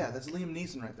 Yeah, that's Liam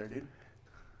Neeson right there, dude.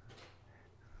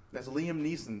 That's Liam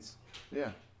Neeson's. Yeah.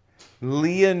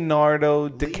 Leonardo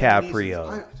DiCaprio.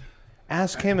 Neeson's.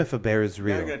 Ask him if a bear is Now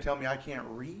real. you're going to tell me I can't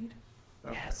read?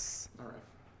 Okay. Yes. All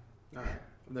right.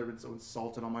 I've never been so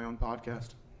insulted on my own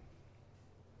podcast.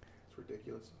 It's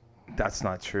ridiculous. That's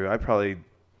not true. I probably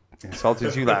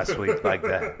insulted you last week like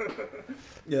that.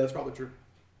 Yeah, that's probably true.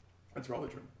 That's probably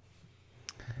true.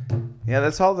 Yeah,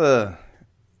 that's all the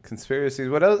conspiracies.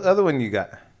 What other one you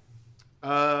got?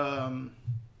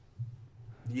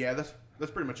 Yeah, that's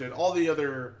pretty much it. All the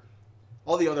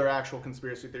other actual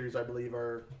conspiracy theories, I believe,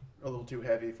 are a little too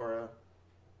heavy for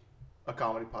a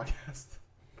comedy podcast.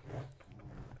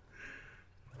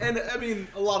 And I mean,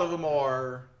 a lot of them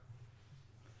are,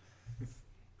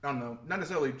 I don't know, not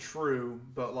necessarily true,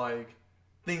 but like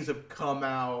things have come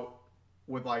out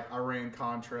with like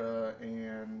Iran-Contra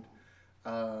and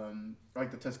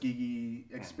like the Tuskegee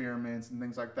experiments and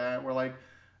things like that, where like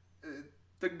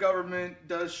the government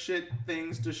does shit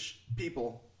things to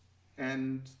people,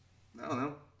 and I don't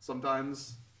know.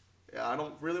 Sometimes, yeah, I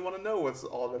don't really want to know what's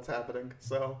all that's happening.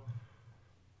 So,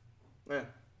 yeah,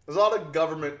 there's a lot of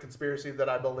government conspiracies that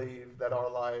I believe that are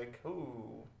like,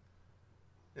 ooh,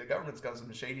 the government's done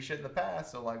some shady shit in the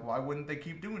past, so like, why wouldn't they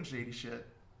keep doing shady shit?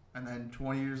 And then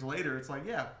 20 years later, it's like,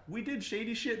 yeah, we did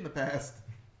shady shit in the past.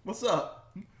 What's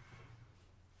up?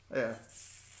 Yeah.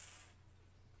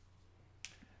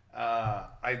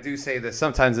 I do say that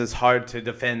sometimes it's hard to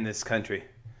defend this country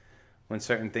when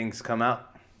certain things come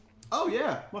out. Oh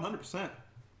yeah, 100%.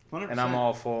 100%. And I'm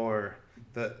all for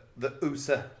the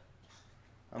USA.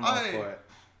 I'm all for it.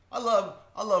 I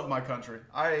love my country.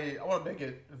 I want to make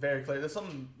it very clear. There's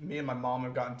something me and my mom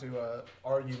have gotten to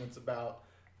arguments about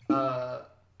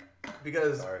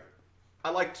because I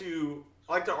like to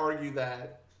argue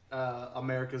that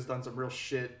America's done some real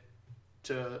shit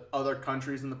to other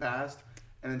countries in the past,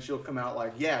 and then she'll come out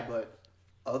like, yeah, but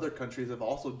other countries have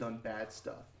also done bad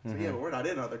stuff. So yeah, but we're not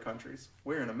in other countries.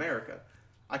 We're in America.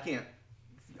 I can't.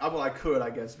 I could,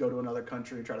 I guess, go to another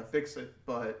country and try to fix it,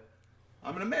 but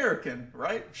I'm an American,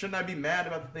 right? Shouldn't I be mad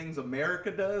about the things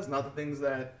America does, not the things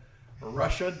that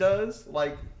Russia does?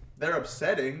 Like, they're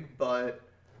upsetting, but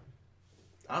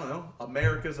I don't know.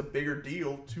 America's a bigger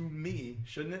deal to me.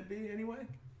 Shouldn't it be anyway?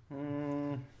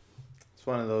 It's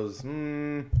one of those.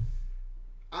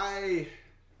 I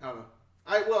don't know.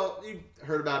 Well, you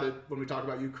heard about it when we talked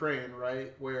about Ukraine,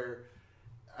 right? Where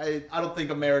I don't think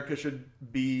America should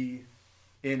be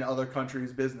in other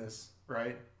countries' business,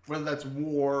 right? Whether that's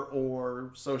war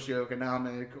or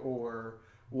socioeconomic or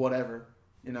whatever,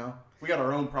 you know? We got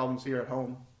our own problems here at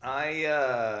home. I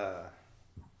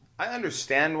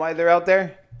understand why they're out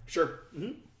there. Sure.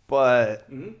 But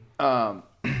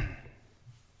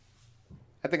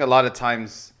I think a lot of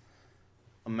times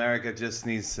America just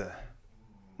needs to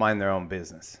mind their own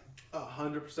business.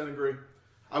 100% agree.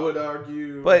 I would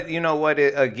argue. But you know what?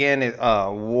 It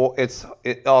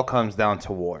all comes down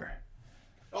to war.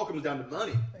 It all comes down to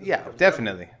money. Yeah,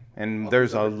 definitely. And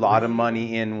there's a lot of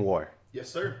money in war. Yes,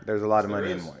 sir. There's a lot of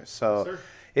money in war. So Yes, sir.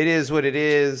 it is what it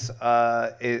is.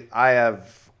 I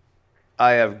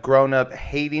have grown up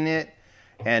hating it,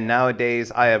 and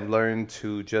nowadays I have learned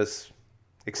to just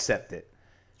accept it.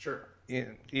 Sure.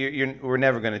 We're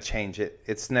never going to change it.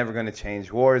 It's never going to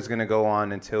change. War is going to go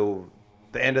on until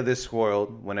the end of this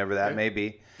world, whenever that may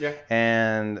be. Yeah.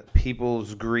 And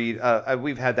people's greed.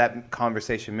 We've had that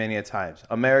conversation many a times.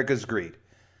 America's greed.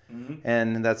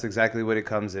 And that's exactly what it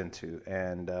comes into.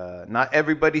 And not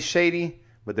everybody's shady,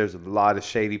 but there's a lot of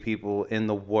shady people in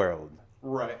the world.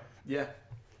 Right. Yeah.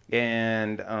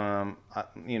 And, a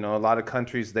lot of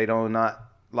countries, they do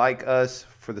not like us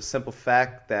for the simple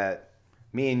fact that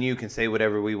me and you can say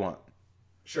whatever we want.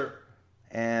 Sure.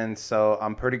 And so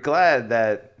I'm pretty glad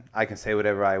that I can say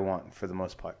whatever I want for the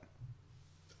most part.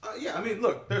 Yeah, I mean,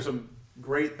 look, there's some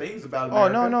great things about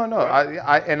America. Oh, no. Right?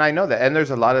 I know that. And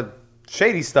there's a lot of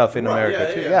shady stuff in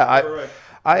America, too. Yeah, right.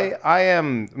 I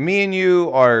am. Me and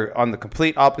you are on the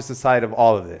complete opposite side of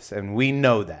all of this, and we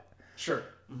know that. Sure.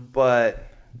 But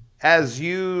as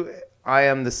you, I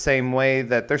am the same way.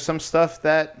 That there's some stuff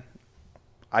that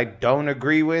I don't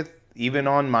agree with, even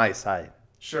on my side.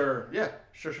 Sure. Yeah.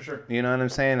 Sure. You know what I'm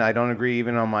saying? I don't agree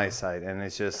even on my side, and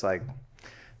it's just like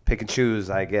pick and choose,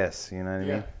 I guess. You know what I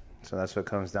mean? So that's what it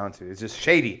comes down to. It's just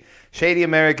shady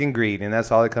American greed, and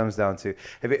that's all it comes down to.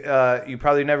 If you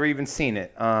probably never even seen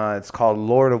it. It's called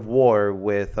Lord of War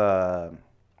with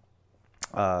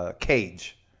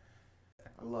Cage.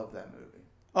 I love that movie.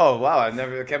 Oh wow! I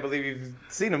can't believe you've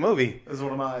seen a movie. It's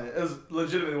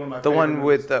legitimately one of my. The favorite one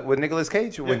movies. with Nicolas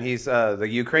Cage when he's the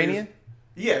Ukrainian.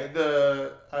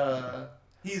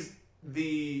 He's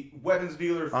the weapons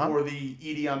dealer for the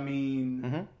Idi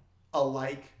Amin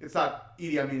alike. It's not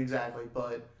Idi Amin exactly,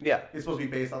 but yeah, it's supposed to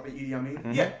be based off of Idi Amin.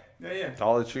 Mm-hmm. Yeah. It's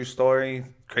all a true story.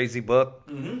 Crazy book.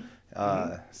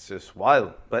 It's just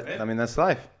wild, but I mean that's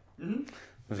life.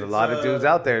 There's a lot of dudes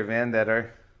out there, man, that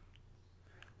are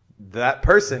that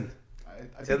person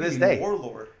I to this day.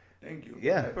 Warlord. Thank you.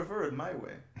 Yeah. I prefer it my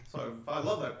way. So I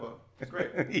love that quote. It's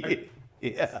great.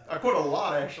 Yeah. I quote a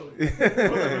lot, actually. I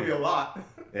quote that movie a lot.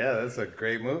 Yeah, that's a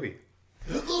great movie.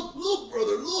 Look,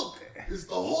 brother, look. It's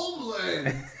the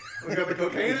homeland. We got the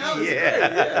cocaine out.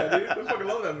 Yeah. Dude. I fucking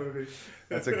love that movie.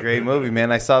 That's a great movie,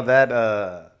 man. I saw that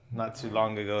not too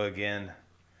long ago again.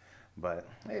 But,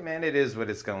 hey, man, it is what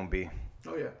it's going to be.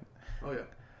 Oh, yeah.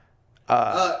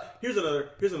 Here's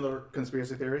another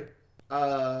conspiracy theory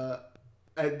that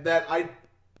I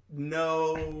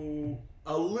know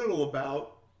a little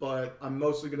about, but I'm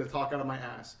mostly going to talk out of my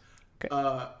ass.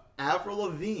 Okay. Avril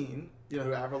Lavigne. You know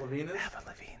who Avril Lavigne is? Avril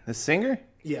Lavigne. The singer?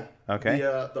 Yeah. Okay.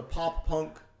 The pop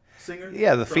punk singer.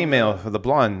 Yeah, the female, the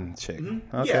blonde chick.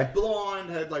 Okay. Yeah,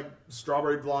 blonde, had like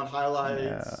strawberry blonde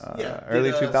highlights. Yeah.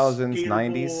 Early 2000s,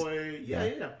 90s. Boy.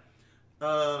 Yeah.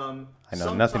 I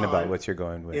know nothing about what you're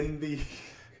going with.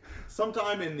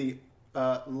 Sometime in the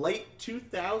late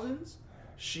 2000s,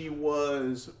 she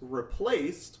was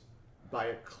replaced by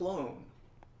a clone.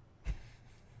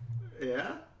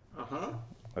 Yeah.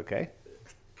 Okay.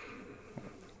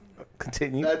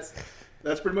 Continue. That's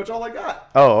pretty much all I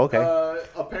got. Oh, okay.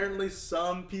 Apparently,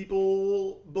 some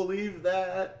people believe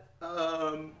that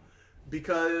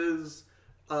because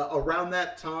around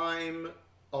that time,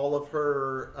 all of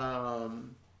her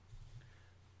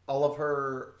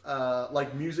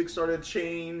like music started to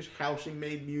change. How she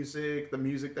made music, the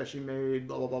music that she made,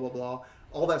 blah blah blah blah blah.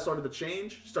 All that started to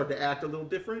change. Started to act a little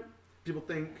different. People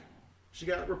think she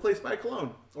got replaced by a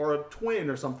clone or a twin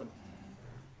or something.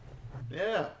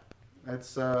 Yeah,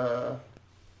 that's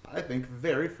I think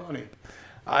very funny.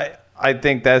 I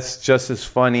think that's just as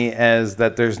funny as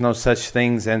that there's no such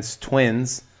things as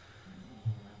twins.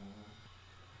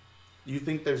 You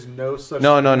think there's no such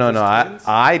No. twins?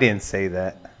 I didn't say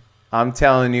that. I'm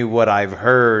telling you what I've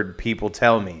heard people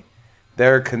tell me.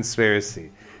 Their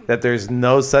conspiracy. That there's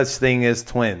no such thing as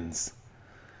twins.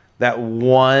 That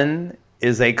one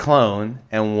is a clone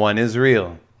and one is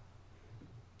real.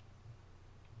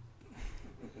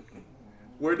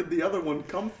 Where did the other one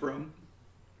come from?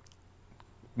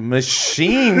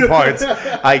 Machine parts.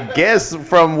 I guess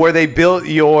from where they built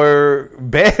your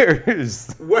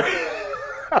bears. Where?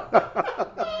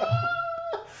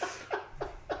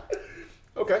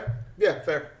 Okay. Yeah,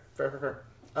 fair.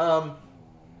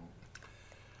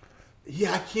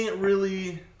 Yeah, I can't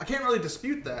really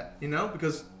dispute that,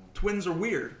 because twins are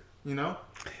weird,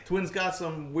 Twins got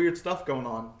some weird stuff going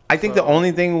on. I think the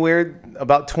only thing weird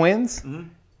about twins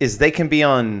is they can be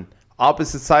on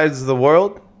opposite sides of the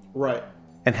world. Right.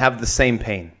 And have the same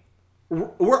pain.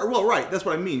 Well, right. That's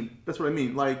what I mean.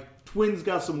 Like, twins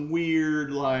got some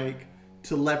weird, like,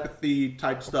 telepathy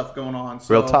type stuff going on.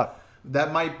 So real talk.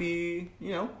 That might be,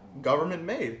 government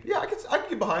made. Yeah, I can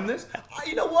get behind this.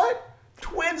 You know what?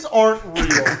 Twins aren't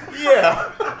real.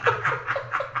 Yeah.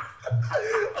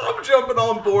 I'm jumping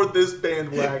on board this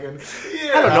bandwagon.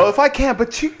 Yeah. I don't know if I can,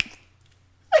 but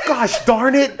gosh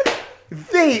darn it,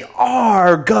 they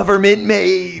are government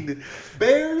made.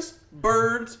 Bears,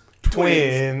 birds,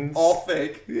 twins. All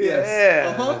fake.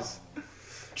 Yes.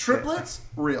 Triplets,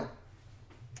 real.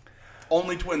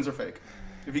 Only twins are fake.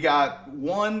 If you got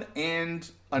one and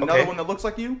another one that looks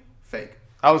like you, fake.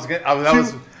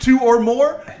 Two or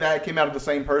more that came out of the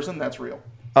same person, that's real.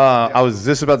 I was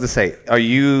just about to say, are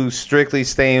you strictly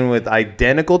staying with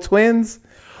identical twins,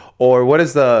 or what are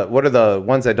the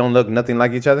ones that don't look nothing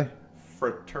like each other?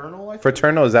 Fraternal, I think.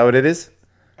 Fraternal, is that what it is?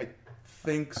 I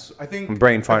think so. I'm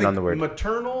brain farting on the word.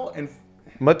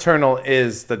 Maternal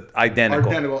is the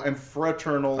identical. And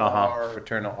fraternal are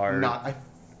fraternal are not. I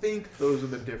think those are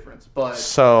the difference, but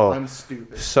So I'm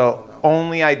stupid. So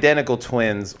only identical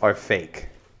twins are fake.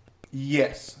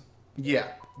 Yes. Yeah.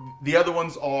 The other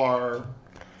ones are.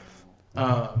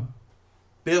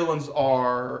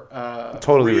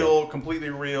 Totally real, completely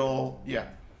real. Yeah.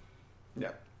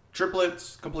 Yeah.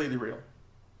 Triplets, completely real.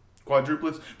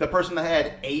 Quadruplets. The person that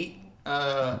had 8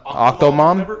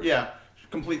 Octomom? Yeah,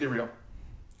 completely real.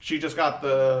 She just got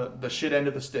the shit end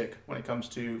of the stick when it comes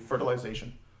to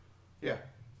fertilization. Yeah.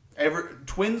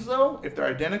 Twins though, if they're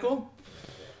identical,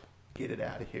 get it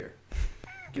out of here.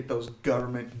 Get those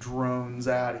government drones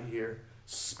out of here.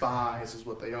 Spies is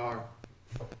what they are.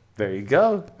 There you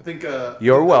go. I think.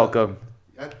 You're welcome.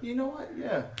 You know what?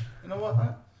 Yeah. You know what?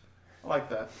 I like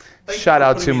that. Shout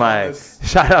out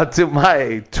to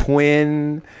my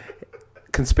twin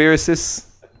conspiracists.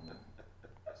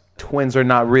 Twins are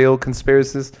not real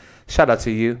conspiracists. Shout out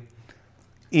to you.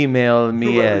 Email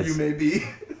me whoever you may be.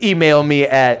 Email me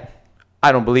at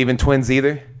I don't believe in twins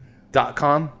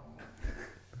either.com.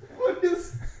 What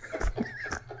is?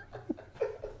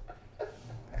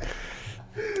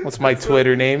 What's my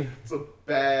Twitter name? It's a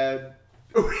bad.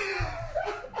 I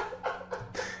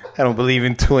don't believe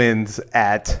in twins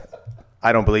at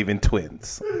I don't believe in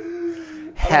twins.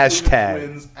 Hashtag.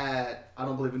 Twins at I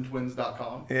don't believe in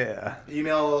twins.com. Yeah.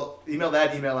 Email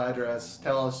that email address.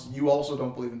 Tell us you also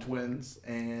don't believe in twins,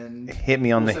 and hit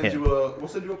me on the hip. We'll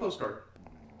send you a postcard.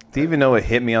 Do you even know what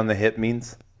 "hit me on the hip"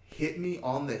 means? Hit me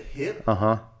on the hip?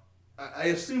 Uh-huh. I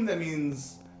assume that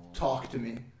means talk to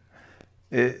me.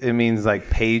 It means like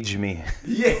page me.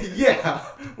 Yeah.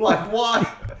 Like why?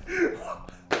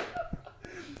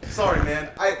 Sorry, man.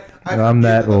 I'm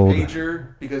that old.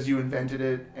 Pager because you invented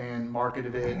it and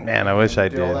marketed it. Man, I wish I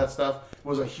did. All that stuff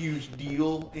was a huge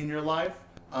deal in your life.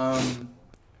 But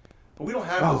we don't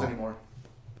have those anymore.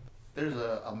 There's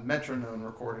a metronome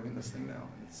recording in this thing now.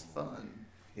 It's fun.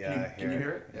 Yeah, can you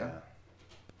hear it? Yeah.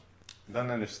 Don't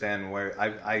understand where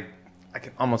I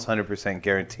can almost 100%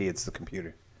 guarantee it's the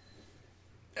computer.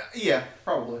 Yeah,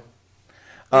 probably.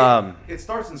 It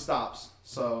starts and stops.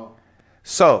 So.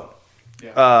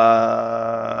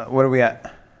 Yeah. What are we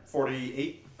at?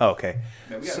 48. Oh, okay.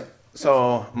 Yeah,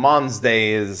 so Mom's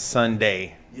Day is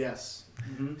Sunday. Yes.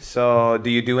 Mm-hmm. So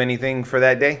do you do anything for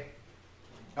that day?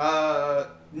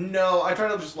 No. I try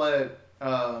to just let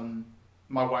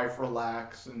my wife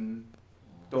relax and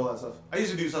do all that stuff. I used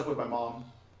to do stuff with my mom.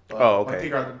 But okay. Like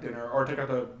take her out to dinner or take her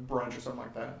to brunch or something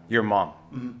like that. Your mom.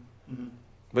 Mm-hmm. Mm-hmm.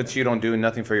 But you don't do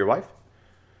nothing for your wife?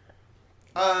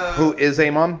 Who is a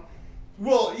mom?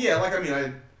 Well, yeah, like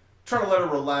I try to let her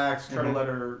relax, try to let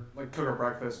her like cook her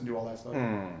breakfast and do all that stuff.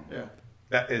 Yeah.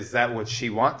 Is that what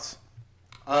she wants?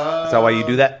 Is that why you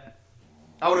do that?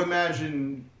 I would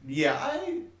imagine. Yeah,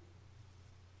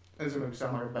 this is gonna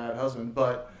sound like a bad husband,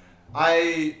 but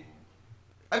I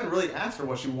haven't really asked her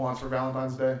what she wants for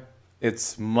Valentine's Day.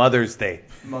 It's Mother's Day.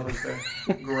 Mother's Day.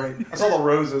 Great. I saw the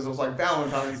roses. I was like,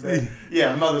 Valentine's Day.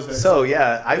 Yeah, Mother's Day. So,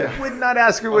 yeah, I would not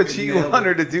ask her what she wanted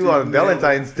her to do on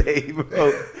Valentine's Day,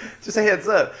 bro. Just a heads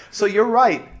up. So, you're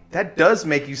right. That does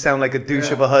make you sound like a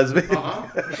douche of a husband.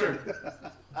 For sure.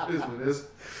 It is what it is.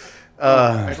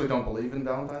 I actually don't believe in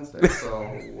Valentine's Day, so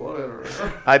whatever.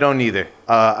 I don't either.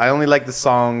 I only like the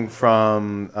song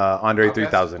from Andre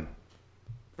 3000.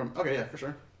 Okay, yeah, for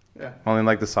sure. Yeah. I only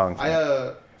like the song.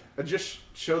 I just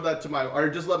showed that to or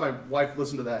just let my wife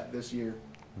listen to that this year.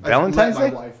 Valentine's Day?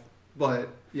 My wife, but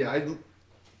yeah, I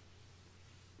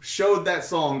showed that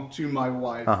song to my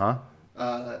wife.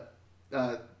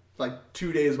 Like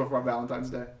 2 days before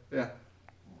Valentine's Day. Yeah.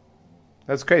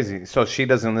 That's crazy. So she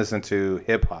doesn't listen to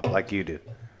hip hop like you do.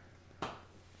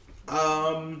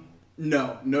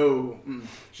 No.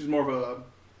 She's more of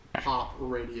a pop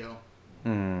radio.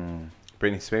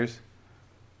 Britney Spears?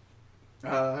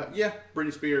 Yeah,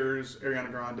 Britney Spears, Ariana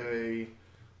Grande,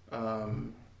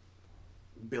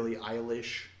 Billie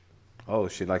Eilish. Oh,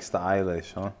 she likes the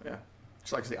eyelash, huh? Yeah,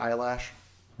 she likes the eyelash.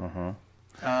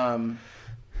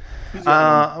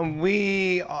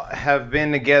 We have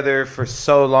been together for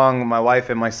so long, my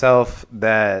wife and myself,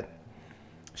 that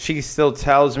she still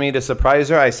tells me to surprise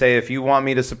her. I say, if you want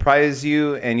me to surprise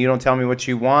you and you don't tell me what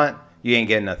you want, you ain't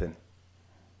getting nothing.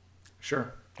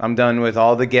 Sure. I'm done with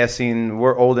all the guessing.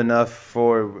 We're old enough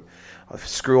for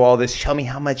screw all this. Show me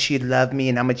how much you love me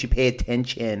and how much you pay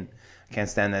attention. I can't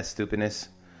stand that stupidness.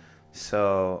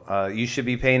 So you should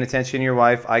be paying attention to your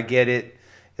wife. I get it.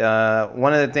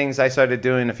 One of the things I started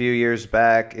doing a few years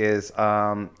back is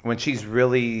when she's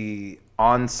really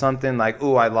on something like,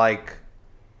 ooh, I like.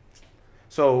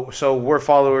 So we're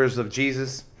followers of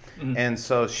Jesus. And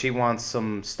so she wants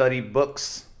some study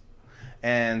books.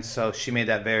 And so she made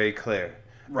that very clear.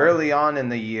 early on in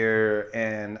the year,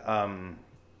 and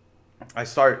I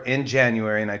start in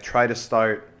January, and I try to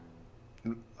start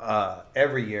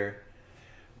every year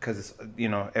because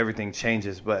everything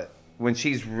changes. But when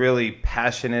she's really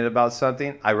passionate about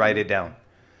something, I write it down.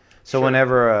 So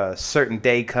whenever a certain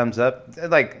day comes up,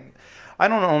 like I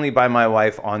don't only buy my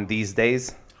wife on these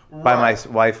days. Buy my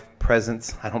wife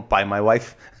presents. I don't buy my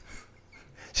wife.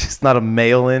 She's not a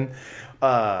mail-in.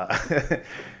 I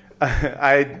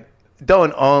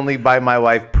don't only buy my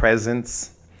wife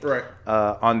presents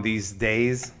on these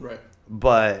days. Right.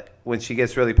 But when she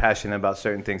gets really passionate about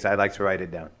certain things, I like to write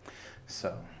it down.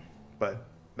 So, but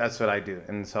that's what I do.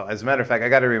 And so, as a matter of fact, I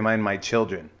got to remind my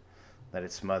children that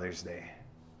it's Mother's Day.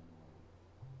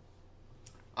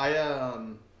 I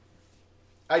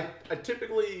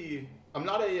typically, I'm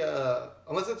not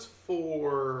unless it's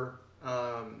for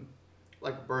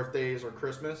like birthdays or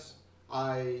Christmas,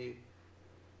 I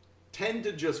tend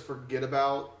to just forget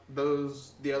about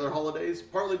the other holidays,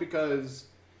 partly because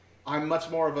I'm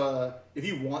much more of if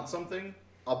you want something,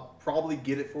 I'll probably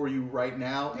get it for you right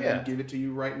now and then give it to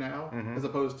you right now, as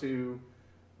opposed to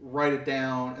write it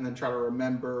down and then try to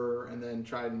remember and then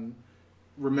try and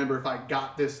remember if I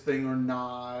got this thing or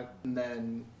not, and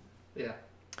then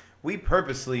we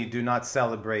purposely do not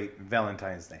celebrate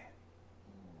Valentine's Day.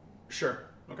 Sure.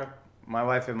 Okay. My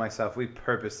wife and myself, we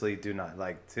purposely do not.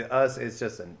 Like, to us, it's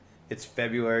just it's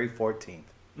February 14th.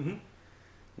 Mm-hmm.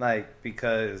 Like,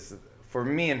 because for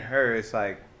me and her, it's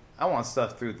like, I want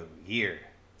stuff through the year.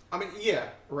 I mean, yeah,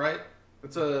 right? I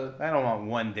don't want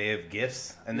one day of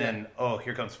gifts, and then,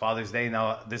 here comes Father's Day,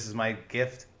 now this is my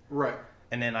gift. Right.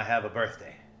 And then I have a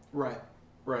birthday. Right.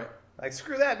 Like,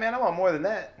 screw that, man, I want more than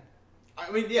that. I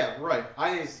mean, yeah, right.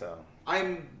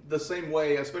 I'm the same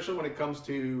way, especially when it comes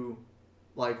to,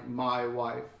 like, my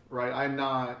wife, right? I'm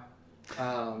not,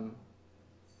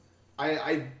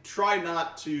 I try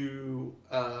not to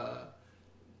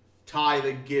tie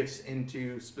the gifts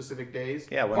into specific days.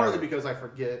 Yeah, partly because I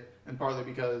forget, and partly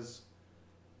because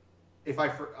if I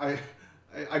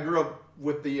grew up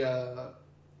with the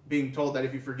being told that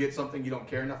if you forget something, you don't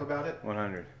care enough about it.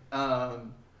 100.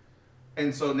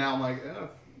 And so now I'm like,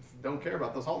 don't care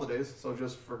about those holidays, so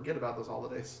just forget about those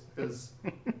holidays, because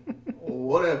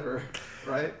whatever,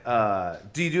 right?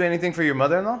 Do you do anything for your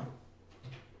mother-in-law?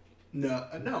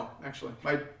 No, actually.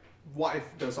 My wife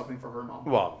does something for her mom.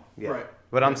 Well, yeah. Right.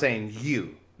 But I'm saying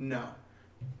you. No.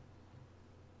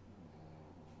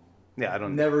 Yeah, I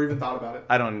don't. Never even thought about it.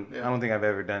 I don't think I've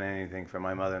ever done anything for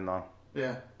my mother-in-law.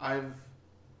 Yeah,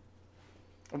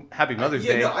 Happy Mother's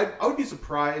Day. No, I would be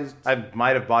surprised. I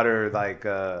might have bought her like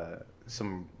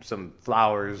some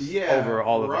flowers over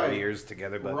all of our years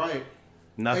together, but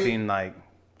nothing like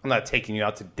I'm not taking you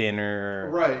out to dinner.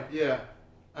 Right. Yeah.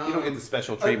 You don't get the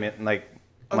special treatment like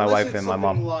my wife and my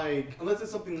mom. Unless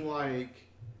it's something like,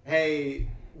 hey,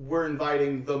 we're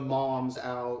inviting the moms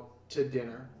out to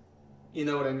dinner. You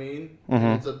know what I mean? Mm-hmm.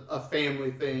 It's a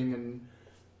family thing, and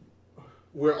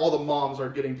where all the moms are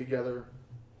getting together.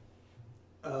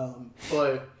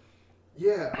 But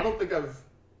yeah, I don't think I've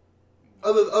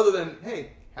other than,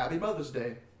 hey, Happy Mother's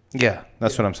Day. Yeah,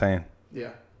 that's what I'm saying.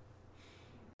 Yeah.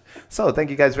 So thank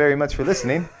you guys very much for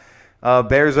listening.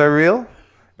 Bears are real.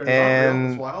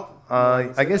 And wild.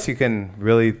 I guess you can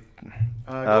really go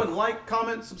and like,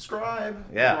 comment, subscribe.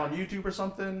 Yeah. On YouTube or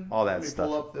something. All that stuff. Let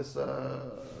me pull up this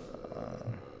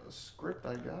script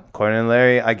I got. Corn and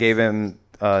Larry, I gave him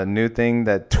a new thing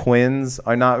that twins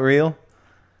are not real.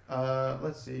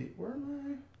 Let's see. Where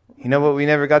am I? You know what we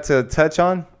never got to touch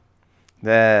on?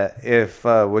 That if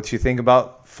what you think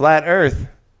about flat Earth.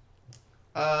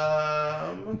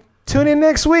 Tune in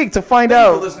next week to find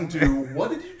out. Listen to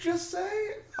what did you just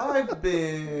say? I've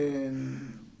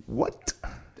been what?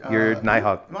 You're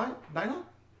Nighthawk. My Nighthawk?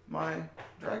 My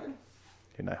dragon?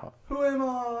 You're Nighthawk. Who am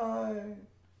I?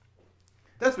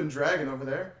 That's been Dragon over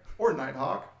there, or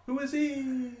Nighthawk. Who is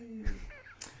he?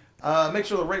 Make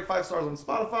sure to rate 5 stars on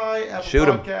Spotify,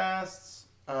 Apple Podcasts.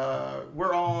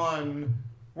 We're on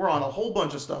a whole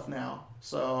bunch of stuff now.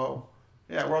 So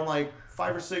yeah, we're on like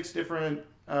 5 or 6 different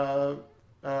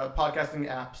podcasting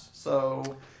apps.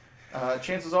 So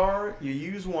chances are you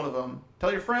use one of them.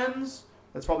 Tell your friends.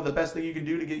 That's probably the best thing you can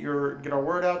do to get our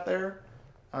word out there.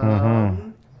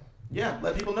 Yeah,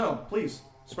 let people know, please.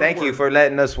 Thank you for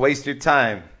letting us waste your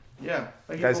time. Yeah.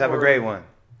 Thank you guys have a great one.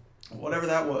 Whatever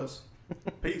that was.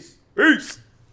 Peace. Peace.